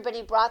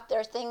everybody brought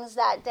their things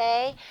that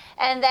day.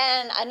 And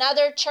then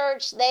another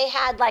church, they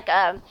had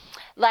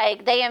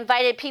they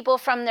invited people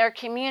from their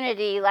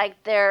community,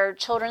 like their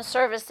children's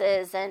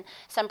services and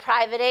some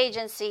private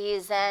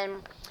agencies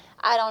and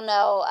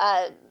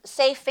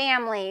Safe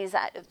Families,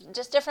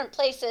 just different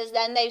places.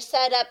 Then they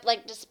set up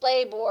like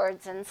display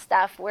boards and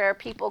stuff where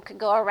people could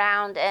go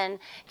around and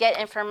get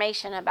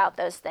information about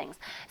those things.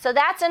 So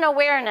that's an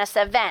awareness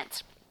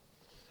event.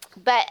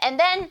 And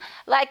then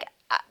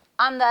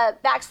on the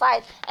back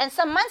slide, and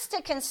some months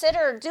to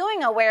consider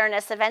doing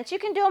awareness events, you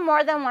can do them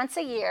more than once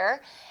a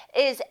year,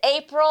 is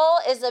April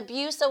is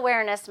Abuse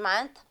Awareness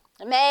Month.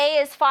 May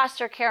is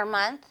Foster Care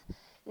Month.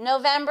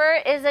 November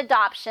is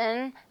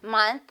Adoption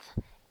Month.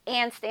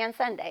 And Stand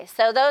Sunday.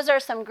 So those are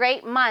some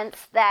great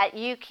months that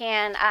you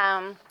can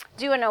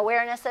do an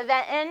awareness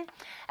event in.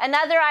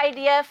 Another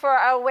idea for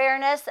an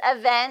awareness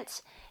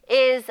event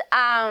is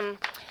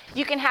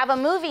you can have a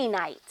movie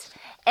night.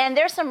 And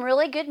there's some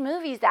really good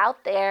movies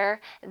out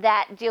there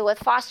that deal with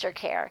foster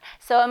care.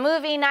 So a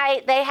movie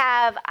night, they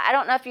have, I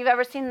don't know if you've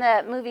ever seen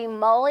the movie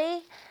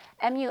Mully,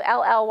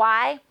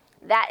 M-U-L-L-Y.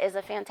 That is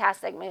a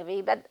fantastic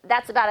movie, but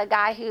that's about a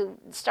guy who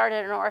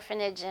started an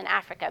orphanage in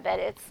Africa, but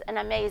it's an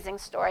amazing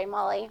story,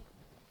 Mully.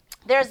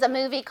 There's a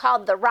movie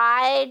called The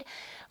Ride,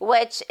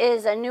 which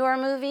is a newer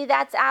movie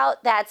that's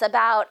out that's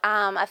about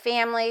a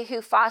family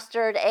who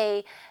fostered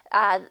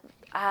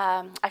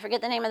I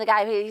forget the name of the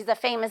guy. He's a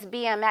famous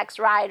BMX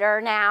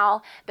rider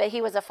now, but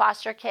he was a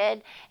foster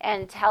kid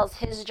and tells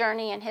his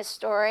journey and his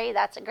story.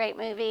 That's a great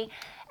movie.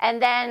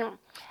 And then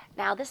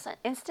now, this is an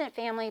Instant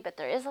Family, but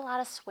there is a lot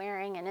of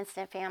swearing in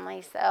Instant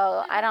Family,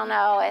 so I don't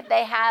know if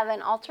they have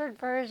an altered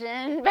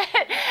version.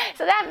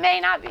 So that may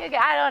not be a good,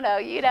 I don't know.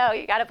 You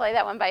got to play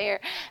that one by ear.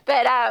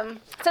 But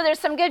so there's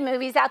some good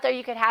movies out there.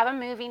 You could have a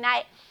movie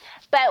night.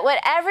 But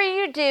whatever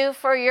you do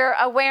for your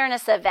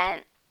awareness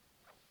event,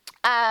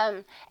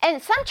 and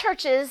some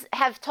churches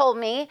have told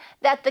me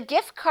that the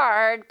gift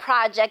card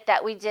project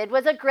that we did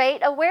was a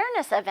great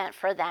awareness event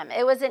for them.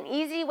 It was an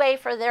easy way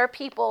for their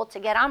people to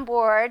get on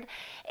board,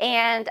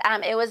 and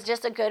it was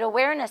just a good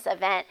awareness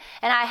event.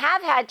 And I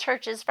have had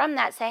churches from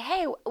that say,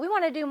 hey, we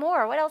want to do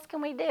more. What else can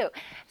we do?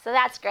 So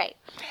that's great.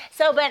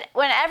 So, but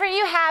whenever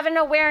you have an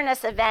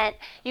awareness event,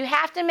 you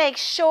have to make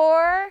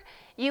sure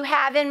you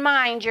have in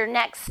mind your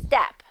next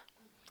step,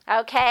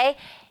 okay?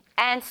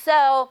 And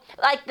so,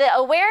 the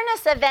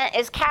awareness event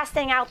is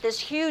casting out this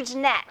huge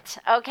net,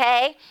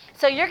 okay?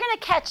 So you're going to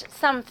catch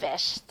some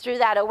fish through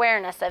that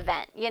awareness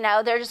event.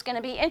 They're just going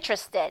to be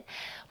interested.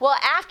 Well,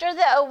 after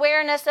the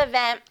awareness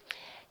event,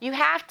 you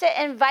have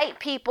to invite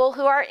people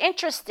who are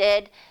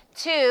interested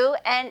to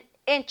an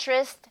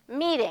interest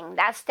meeting.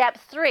 That's step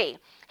 3.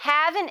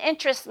 Have an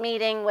interest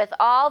meeting with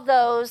all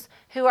those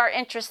who are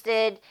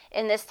interested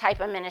in this type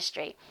of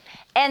ministry.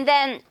 And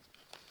then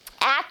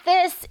at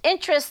this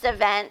interest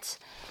event,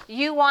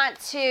 you want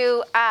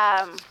to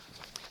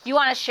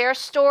share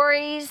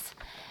stories.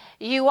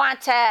 You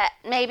want to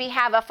maybe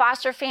have a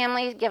foster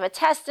family give a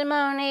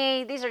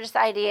testimony. These are just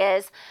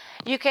ideas.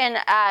 You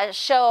can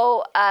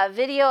show a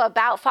video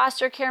about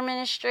foster care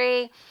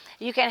ministry.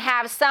 You can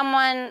have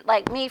someone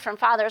like me from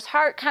Father's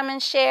Heart come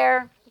and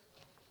share.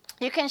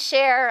 You can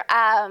share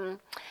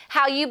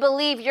how you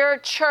believe your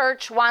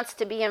church wants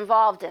to be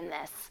involved in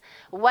this,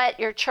 what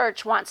your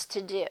church wants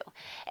to do.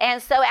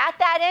 And so at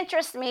that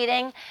interest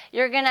meeting,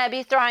 you're going to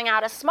be throwing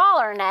out a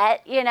smaller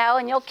net,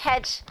 and you'll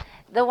catch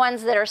the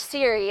ones that are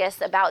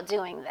serious about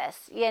doing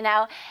this,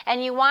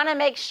 and you want to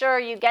make sure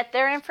you get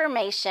their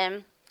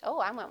information. Oh,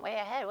 I went way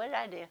ahead. What did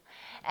I do?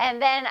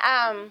 And then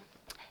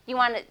you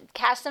want to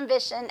cast some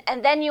vision,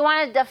 and then you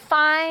want to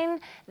define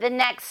the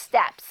next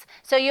steps.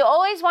 So you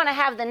always want to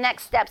have the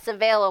next steps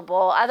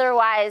available.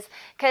 Otherwise,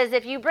 because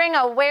if you bring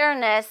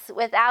awareness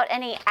without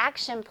any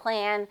action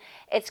plan,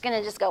 it's going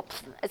to just go,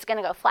 it's going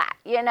to go flat,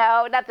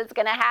 nothing's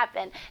going to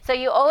happen. So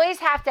you always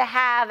have to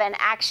have an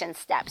action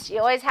steps. You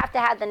always have to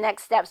have the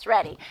next steps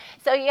ready.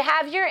 So you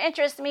have your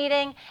interest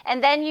meeting,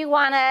 and then you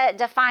want to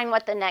define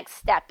what the next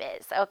step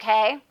is,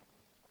 okay?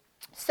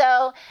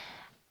 So,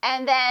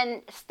 and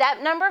then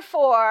step number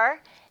 4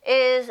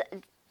 is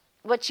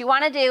what you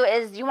want to do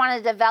is you want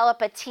to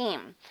develop a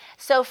team.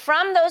 So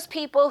from those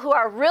people who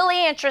are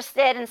really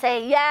interested and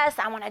say, yes,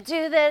 I want to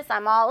do this,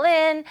 I'm all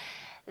in,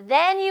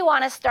 then you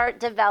want to start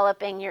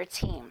developing your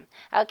team.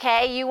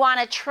 Okay, you want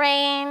to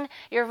train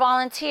your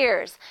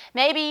volunteers.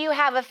 Maybe you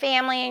have a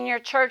family in your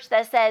church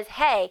that says,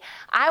 hey,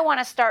 I want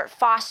to start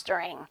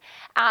fostering.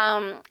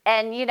 And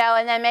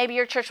then maybe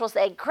your church will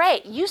say,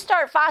 great, you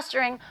start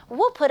fostering,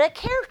 we'll put a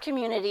care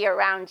community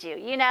around you,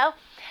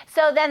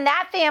 So then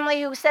that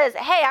family who says,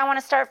 hey, I want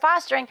to start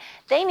fostering,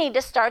 they need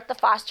to start the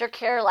foster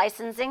care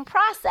licensing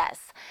process.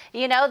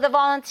 The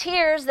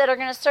volunteers that are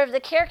going to serve the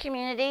care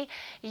community,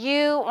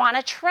 you want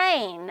to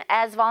train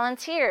as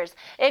volunteers.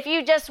 If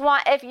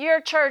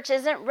your church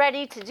isn't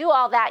ready to do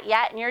all that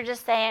yet, and you're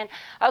just saying,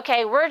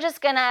 okay, we're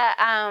just going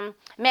to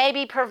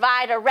maybe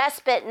provide a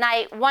respite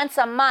night once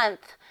a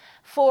month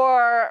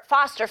for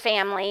foster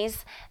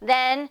families,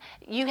 then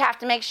you have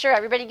to make sure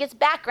everybody gets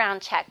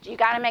background checked. You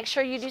got to make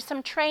sure you do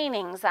some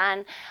trainings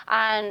on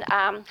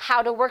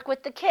how to work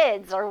with the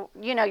kids, or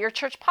your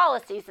church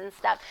policies and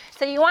stuff.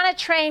 So you want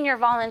to train your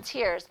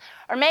volunteers.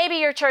 Or maybe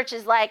your church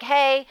is like,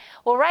 hey,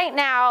 well, right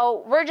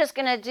now we're just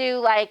going to do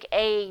like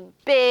a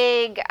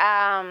big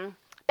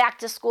back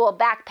to school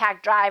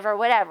backpack drive or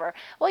whatever.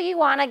 Well, you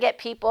want to get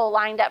people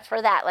lined up for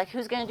that. Like,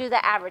 who's going to do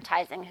the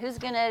advertising? Who's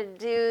going to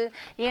do,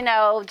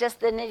 just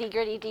the nitty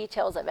gritty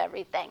details of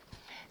everything.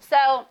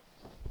 So,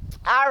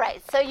 all right.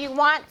 So you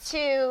want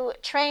to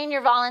train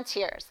your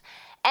volunteers.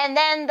 And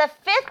then the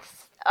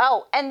fifth,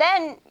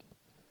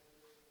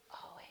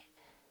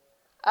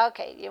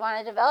 okay, you want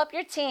to develop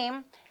your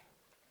team.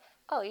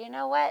 Oh, you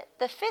know what?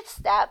 The fifth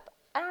step,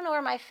 I don't know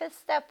where my fifth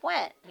step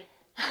went.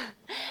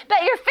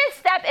 But your fifth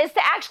step is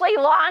to actually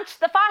launch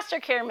the foster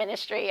care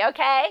ministry,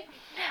 okay?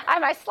 On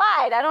my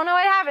slide, I don't know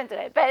what happened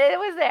to it, but it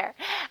was there.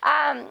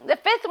 The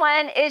fifth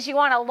one is you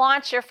want to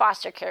launch your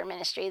foster care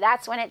ministry.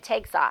 That's when it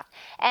takes off.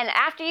 And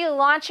after you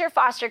launch your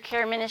foster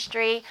care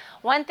ministry,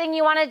 one thing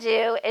you want to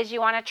do is you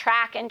want to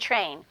track and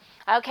train,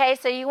 okay?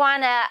 So you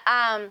want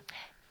to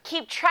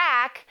keep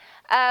track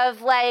of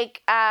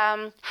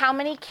how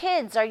many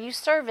kids are you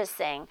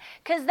servicing,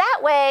 because that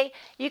way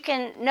you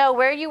can know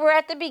where you were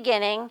at the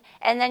beginning,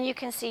 and then you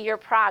can see your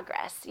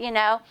progress.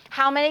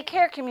 How many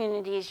care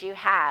communities you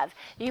have.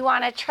 You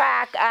want to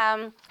track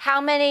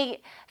how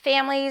many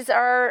families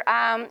are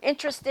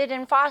interested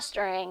in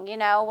fostering.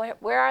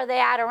 Where are they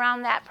at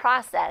around that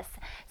process,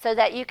 so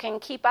that you can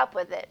keep up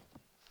with it.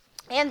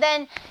 And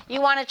then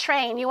you want to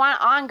train. You want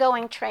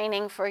ongoing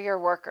training for your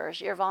workers,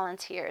 your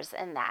volunteers,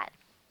 and that.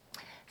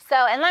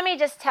 So, and let me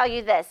just tell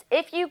you this.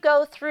 If you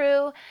go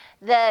through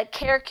the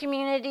care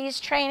communities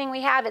training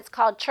we have, it's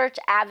called Church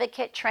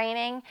Advocate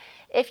Training.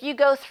 If you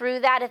go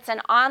through that, it's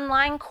an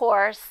online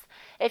course.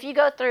 If you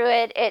go through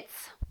it,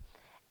 it's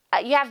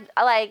you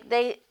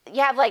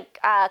have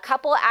a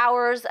couple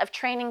hours of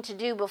training to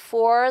do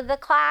before the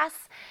class,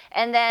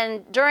 and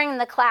then during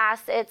the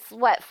class, it's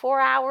 4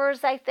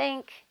 hours, I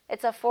think.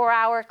 It's a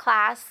 4-hour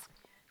class.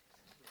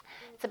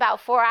 It's about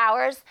 4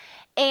 hours.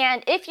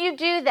 And if you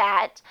do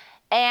that,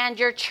 and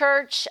your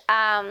church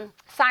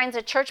signs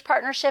a church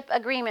partnership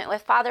agreement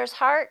with Father's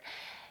Heart,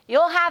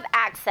 you'll have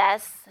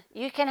access.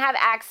 You can have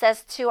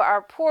access to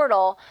our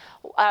portal,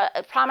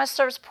 Promise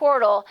Serves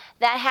portal,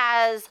 that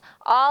has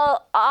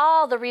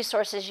all the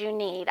resources you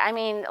need. I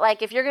mean,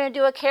 like if you're going to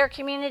do a care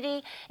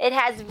community, it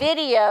has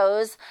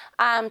videos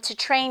to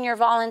train your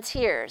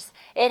volunteers.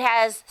 It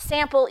has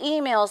sample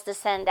emails to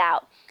send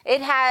out.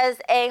 It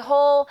has a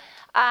whole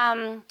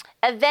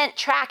event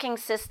tracking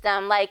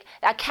system, like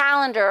a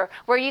calendar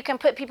where you can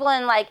put people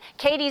in, like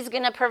Katie's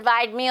going to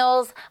provide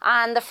meals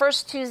on the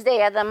first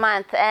Tuesday of the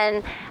month,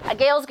 and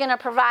Gail's going to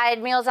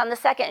provide meals on the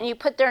second, and you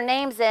put their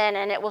names in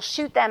and it will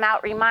shoot them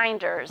out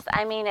reminders.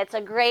 I mean, it's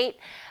a great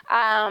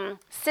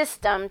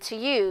system to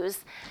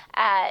use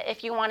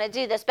if you want to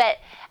do this. But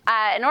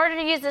in order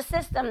to use the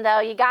system, though,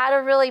 you got to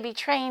really be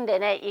trained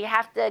in it. You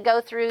have to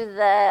go through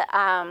the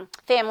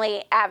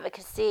family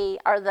advocacy,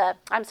 or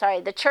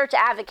the church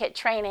advocate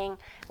training,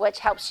 which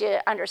helps you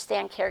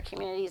understand care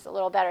communities a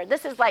little better.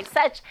 This is like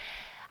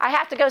I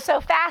have to go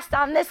so fast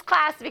on this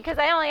class because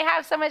I only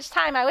have so much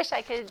time. I wish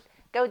I could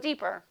go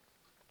deeper.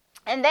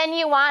 And then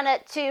you want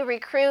it to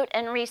recruit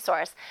and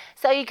resource.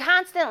 So you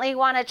constantly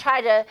want to try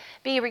to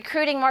be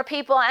recruiting more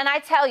people. And I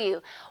tell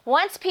you,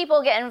 once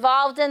people get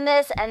involved in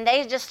this and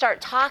they just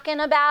start talking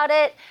about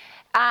it,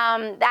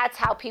 that's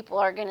how people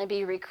are going to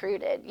be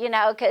recruited,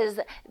 because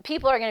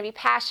people are going to be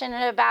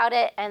passionate about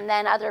it, and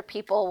then other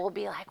people will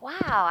be like,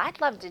 wow,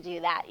 I'd love to do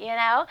that,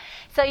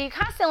 So you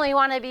constantly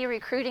want to be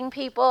recruiting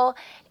people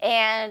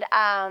and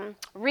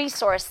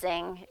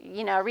resourcing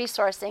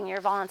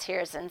your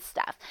volunteers and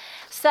stuff.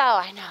 So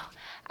I know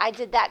I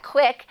did that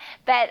quick,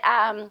 but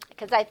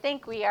because I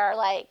think we are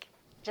like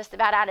just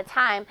about out of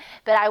time,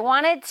 but I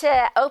wanted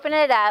to open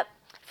it up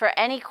for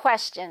any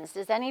questions.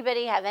 Does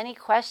anybody have any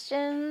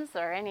questions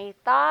or any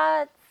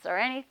thoughts or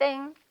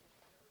anything?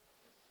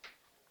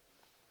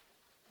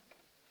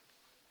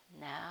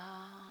 No.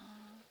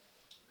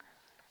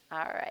 All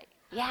right.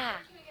 Yeah. How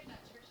can we get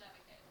that church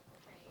advocate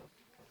training?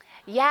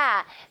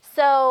 Yeah.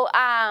 So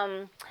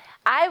I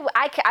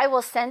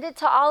will send it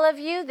to all of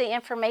you, the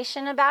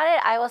information about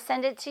it. I will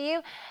send it to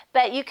you.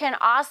 But you can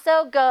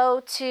also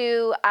go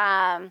to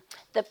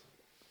the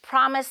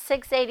Promise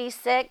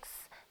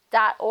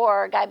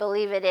 686.org, I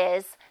believe it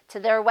is, to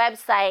their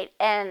website,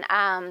 and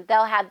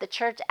they'll have the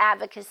church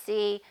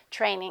advocacy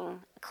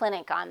training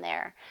clinic on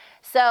there.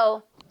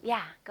 So,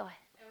 yeah, go ahead.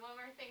 And one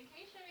more thing, can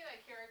you show me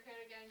that QR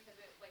code again, because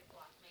it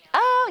blocked me out.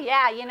 Oh,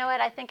 yeah, you know what,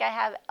 I think I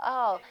have,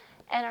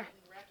 and Didn't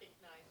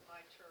recognize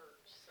my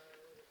church, so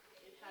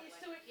it had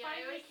So it Yeah,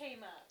 it finally was- came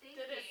up. Did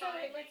it So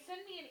finally? it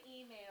send me an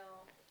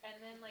email, and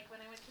then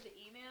when I went to the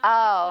email,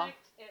 Oh.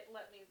 it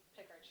let me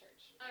pick our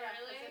church. Oh, Yeah,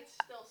 'cause really? it's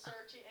still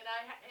searching, and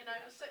I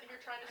was sitting here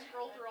trying to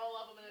scroll through all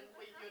of them, and then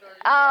you'd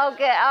already. oh,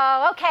 good,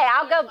 okay,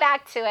 I'll go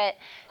back to it.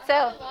 So,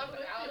 Log out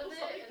of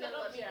it, and then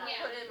let me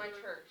Yeah. put in my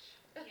church.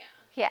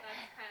 Yeah.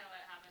 That's kind of what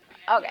happened to me.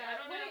 Okay. I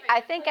don't know if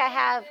I think I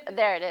have,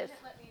 there it is.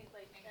 It let me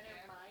enter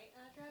my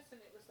address,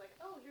 and it was like,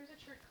 oh, here's a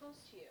church close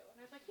to you, and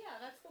I was like, yeah,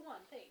 that's the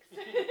one. Thanks.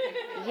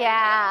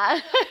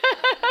 Yeah.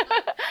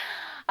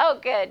 Oh,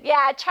 good.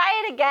 Yeah,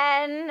 try it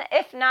again.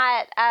 If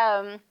not,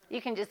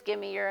 you can just give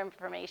me your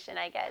information,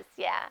 I guess.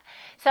 Yeah.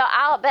 So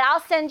I'll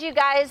send you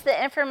guys the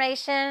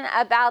information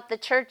about the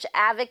church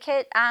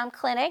advocate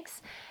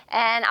clinics,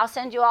 and I'll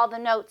send you all the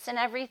notes and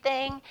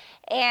everything.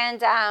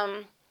 And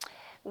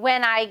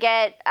when I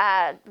get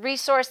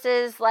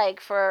resources like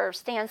for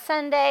Stand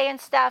Sunday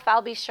and stuff,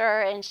 I'll be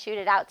sure and shoot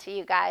it out to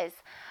you guys.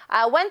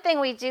 One thing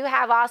we do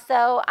have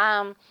also,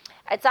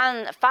 it's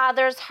on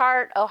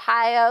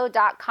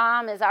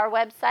fathersheartohio.com is our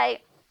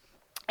website.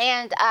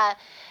 And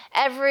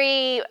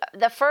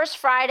the first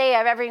Friday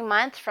of every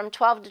month from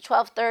 12 to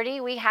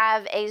 12:30, we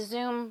have a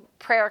Zoom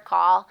prayer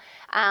call.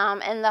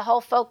 And the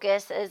whole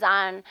focus is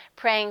on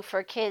praying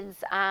for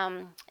kids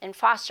in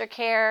foster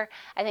care.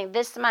 I think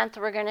this month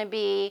we're going to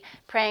be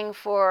praying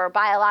for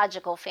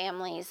biological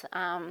families,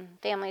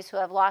 families who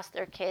have lost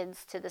their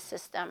kids to the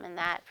system and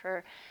that.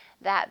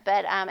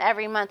 But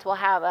every month we'll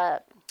have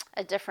a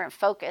different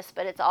focus,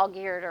 but it's all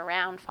geared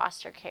around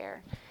foster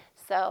care.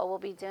 So we'll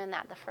be doing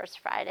that the first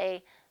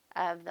Friday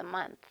of the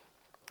month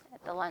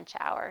at the lunch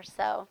hour.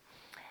 So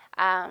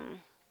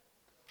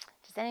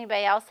does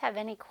anybody else have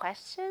any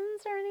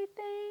questions or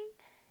anything?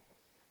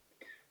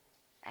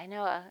 I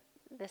know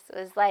this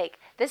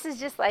is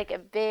just like a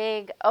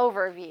big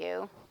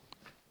overview.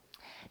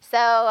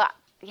 So,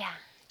 yeah.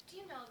 Do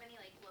you know of any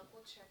local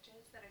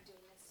churches that are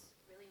doing this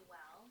really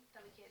well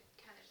that we could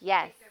kind of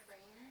Yes. pick their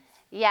brains?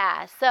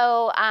 Yeah,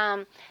 so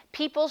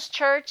People's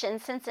Church in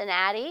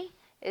Cincinnati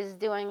is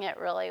doing it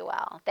really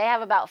well. They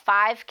have about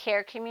 5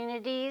 care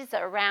communities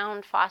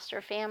around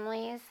foster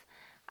families,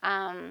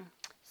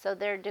 so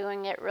they're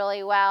doing it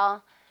really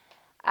well.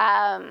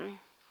 Yeah,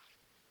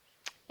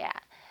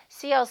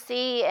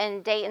 CLC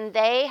in Dayton,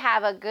 they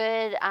have a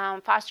good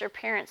foster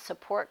parent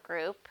support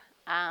group.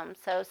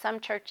 So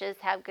some churches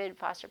have good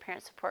foster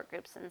parent support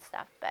groups and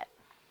stuff, but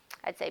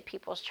I'd say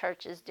People's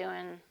Church is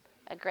doing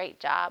a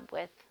great job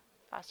with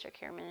foster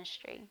care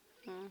ministry.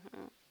 Mm-hmm.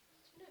 Do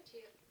you know if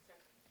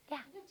Yeah.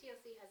 Do you know if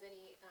TLC has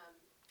any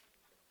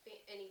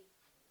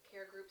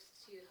care groups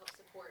to help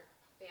support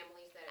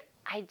families that?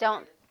 I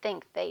don't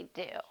think they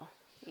do.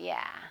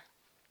 Yeah.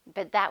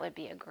 But that would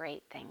be a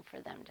great thing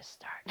for them to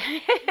start.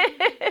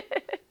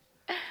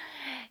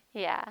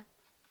 Yeah.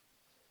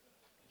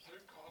 Is there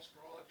a cost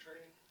for all that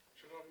training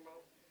you're talking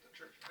about? The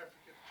church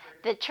advocate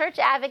training? The church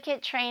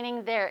advocate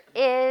training, there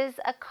is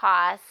a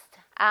cost.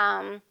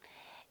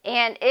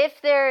 And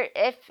if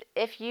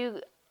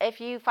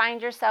you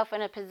find yourself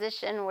in a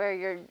position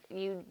where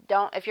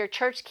if your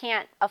church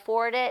can't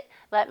afford it,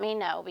 let me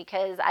know,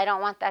 because I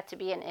don't want that to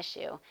be an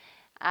issue.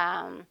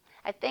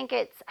 I think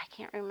it's, I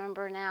can't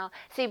remember now.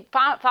 See,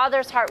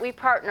 Father's Heart, we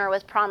partner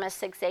with Promise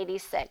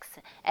 686,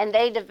 and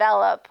they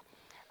develop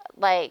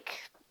like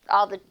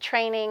all the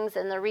trainings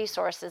and the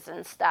resources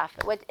and stuff.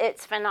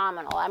 It's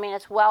phenomenal. I mean,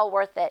 it's well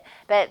worth it.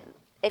 But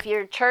if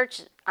your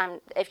church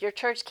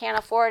can't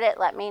afford it,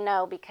 let me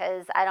know,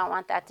 because I don't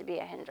want that to be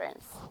a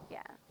hindrance.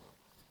 Yeah.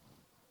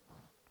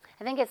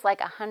 I think it's like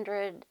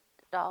 $100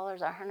 or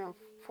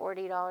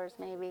 $140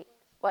 maybe.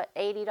 What,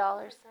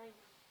 $80?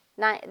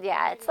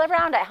 Yeah, it's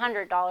around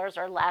 $100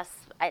 or less,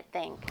 I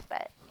think.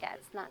 But yeah,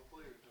 it's not.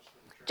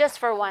 Just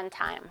for one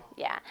time,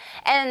 yeah.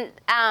 And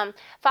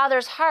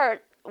Father's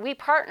Heart, we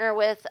partner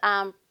with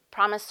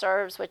Promise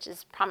Serves, which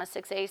is Promise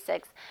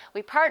 686.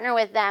 We partner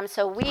with them,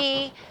 so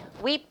we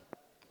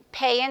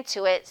pay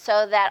into it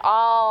so that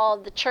all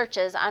the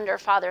churches under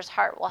Father's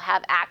Heart will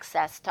have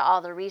access to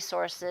all the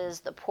resources,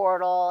 the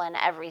portal, and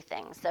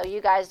everything. So you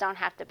guys don't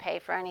have to pay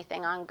for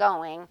anything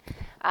ongoing.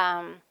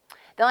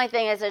 The only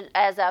thing is,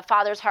 as a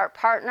Father's Heart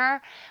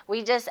partner,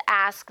 we just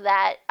ask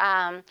that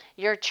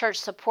your church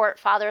support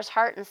Father's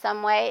Heart in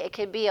some way. It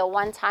could be a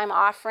one-time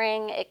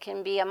offering. It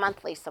can be a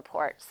monthly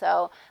support.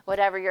 So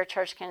whatever your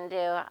church can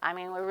do. I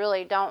mean, we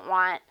really don't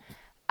want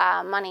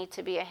money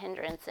to be a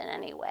hindrance in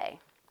any way.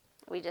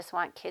 We just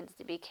want kids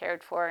to be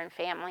cared for and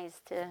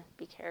families to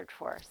be cared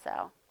for.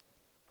 So,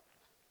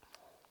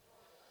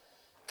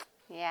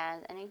 yeah.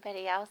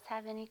 Anybody else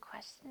have any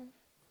questions?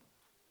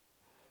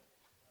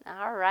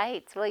 All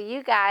right. Well,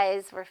 you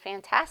guys were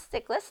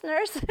fantastic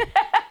listeners.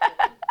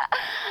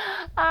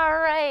 All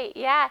right.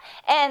 Yeah.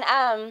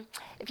 And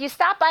if you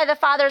stop by the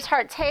Father's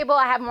Heart table,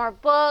 I have more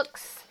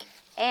books,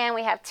 and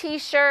we have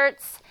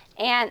T-shirts.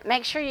 And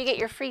make sure you get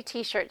your free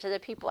T-shirt to the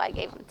people I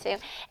gave them to.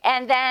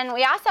 And then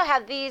we also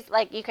have these,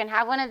 like you can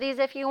have one of these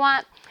if you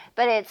want,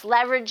 but it's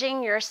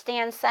leveraging your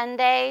Stand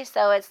Sunday.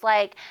 So it's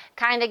like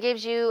kind of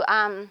gives you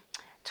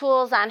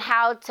tools on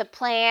how to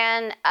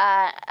plan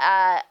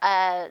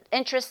a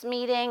interest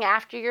meeting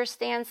after your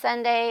Stand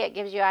Sunday. It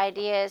gives you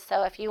ideas.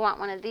 So if you want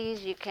one of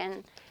these, you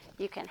can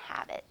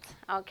have it.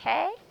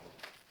 Okay?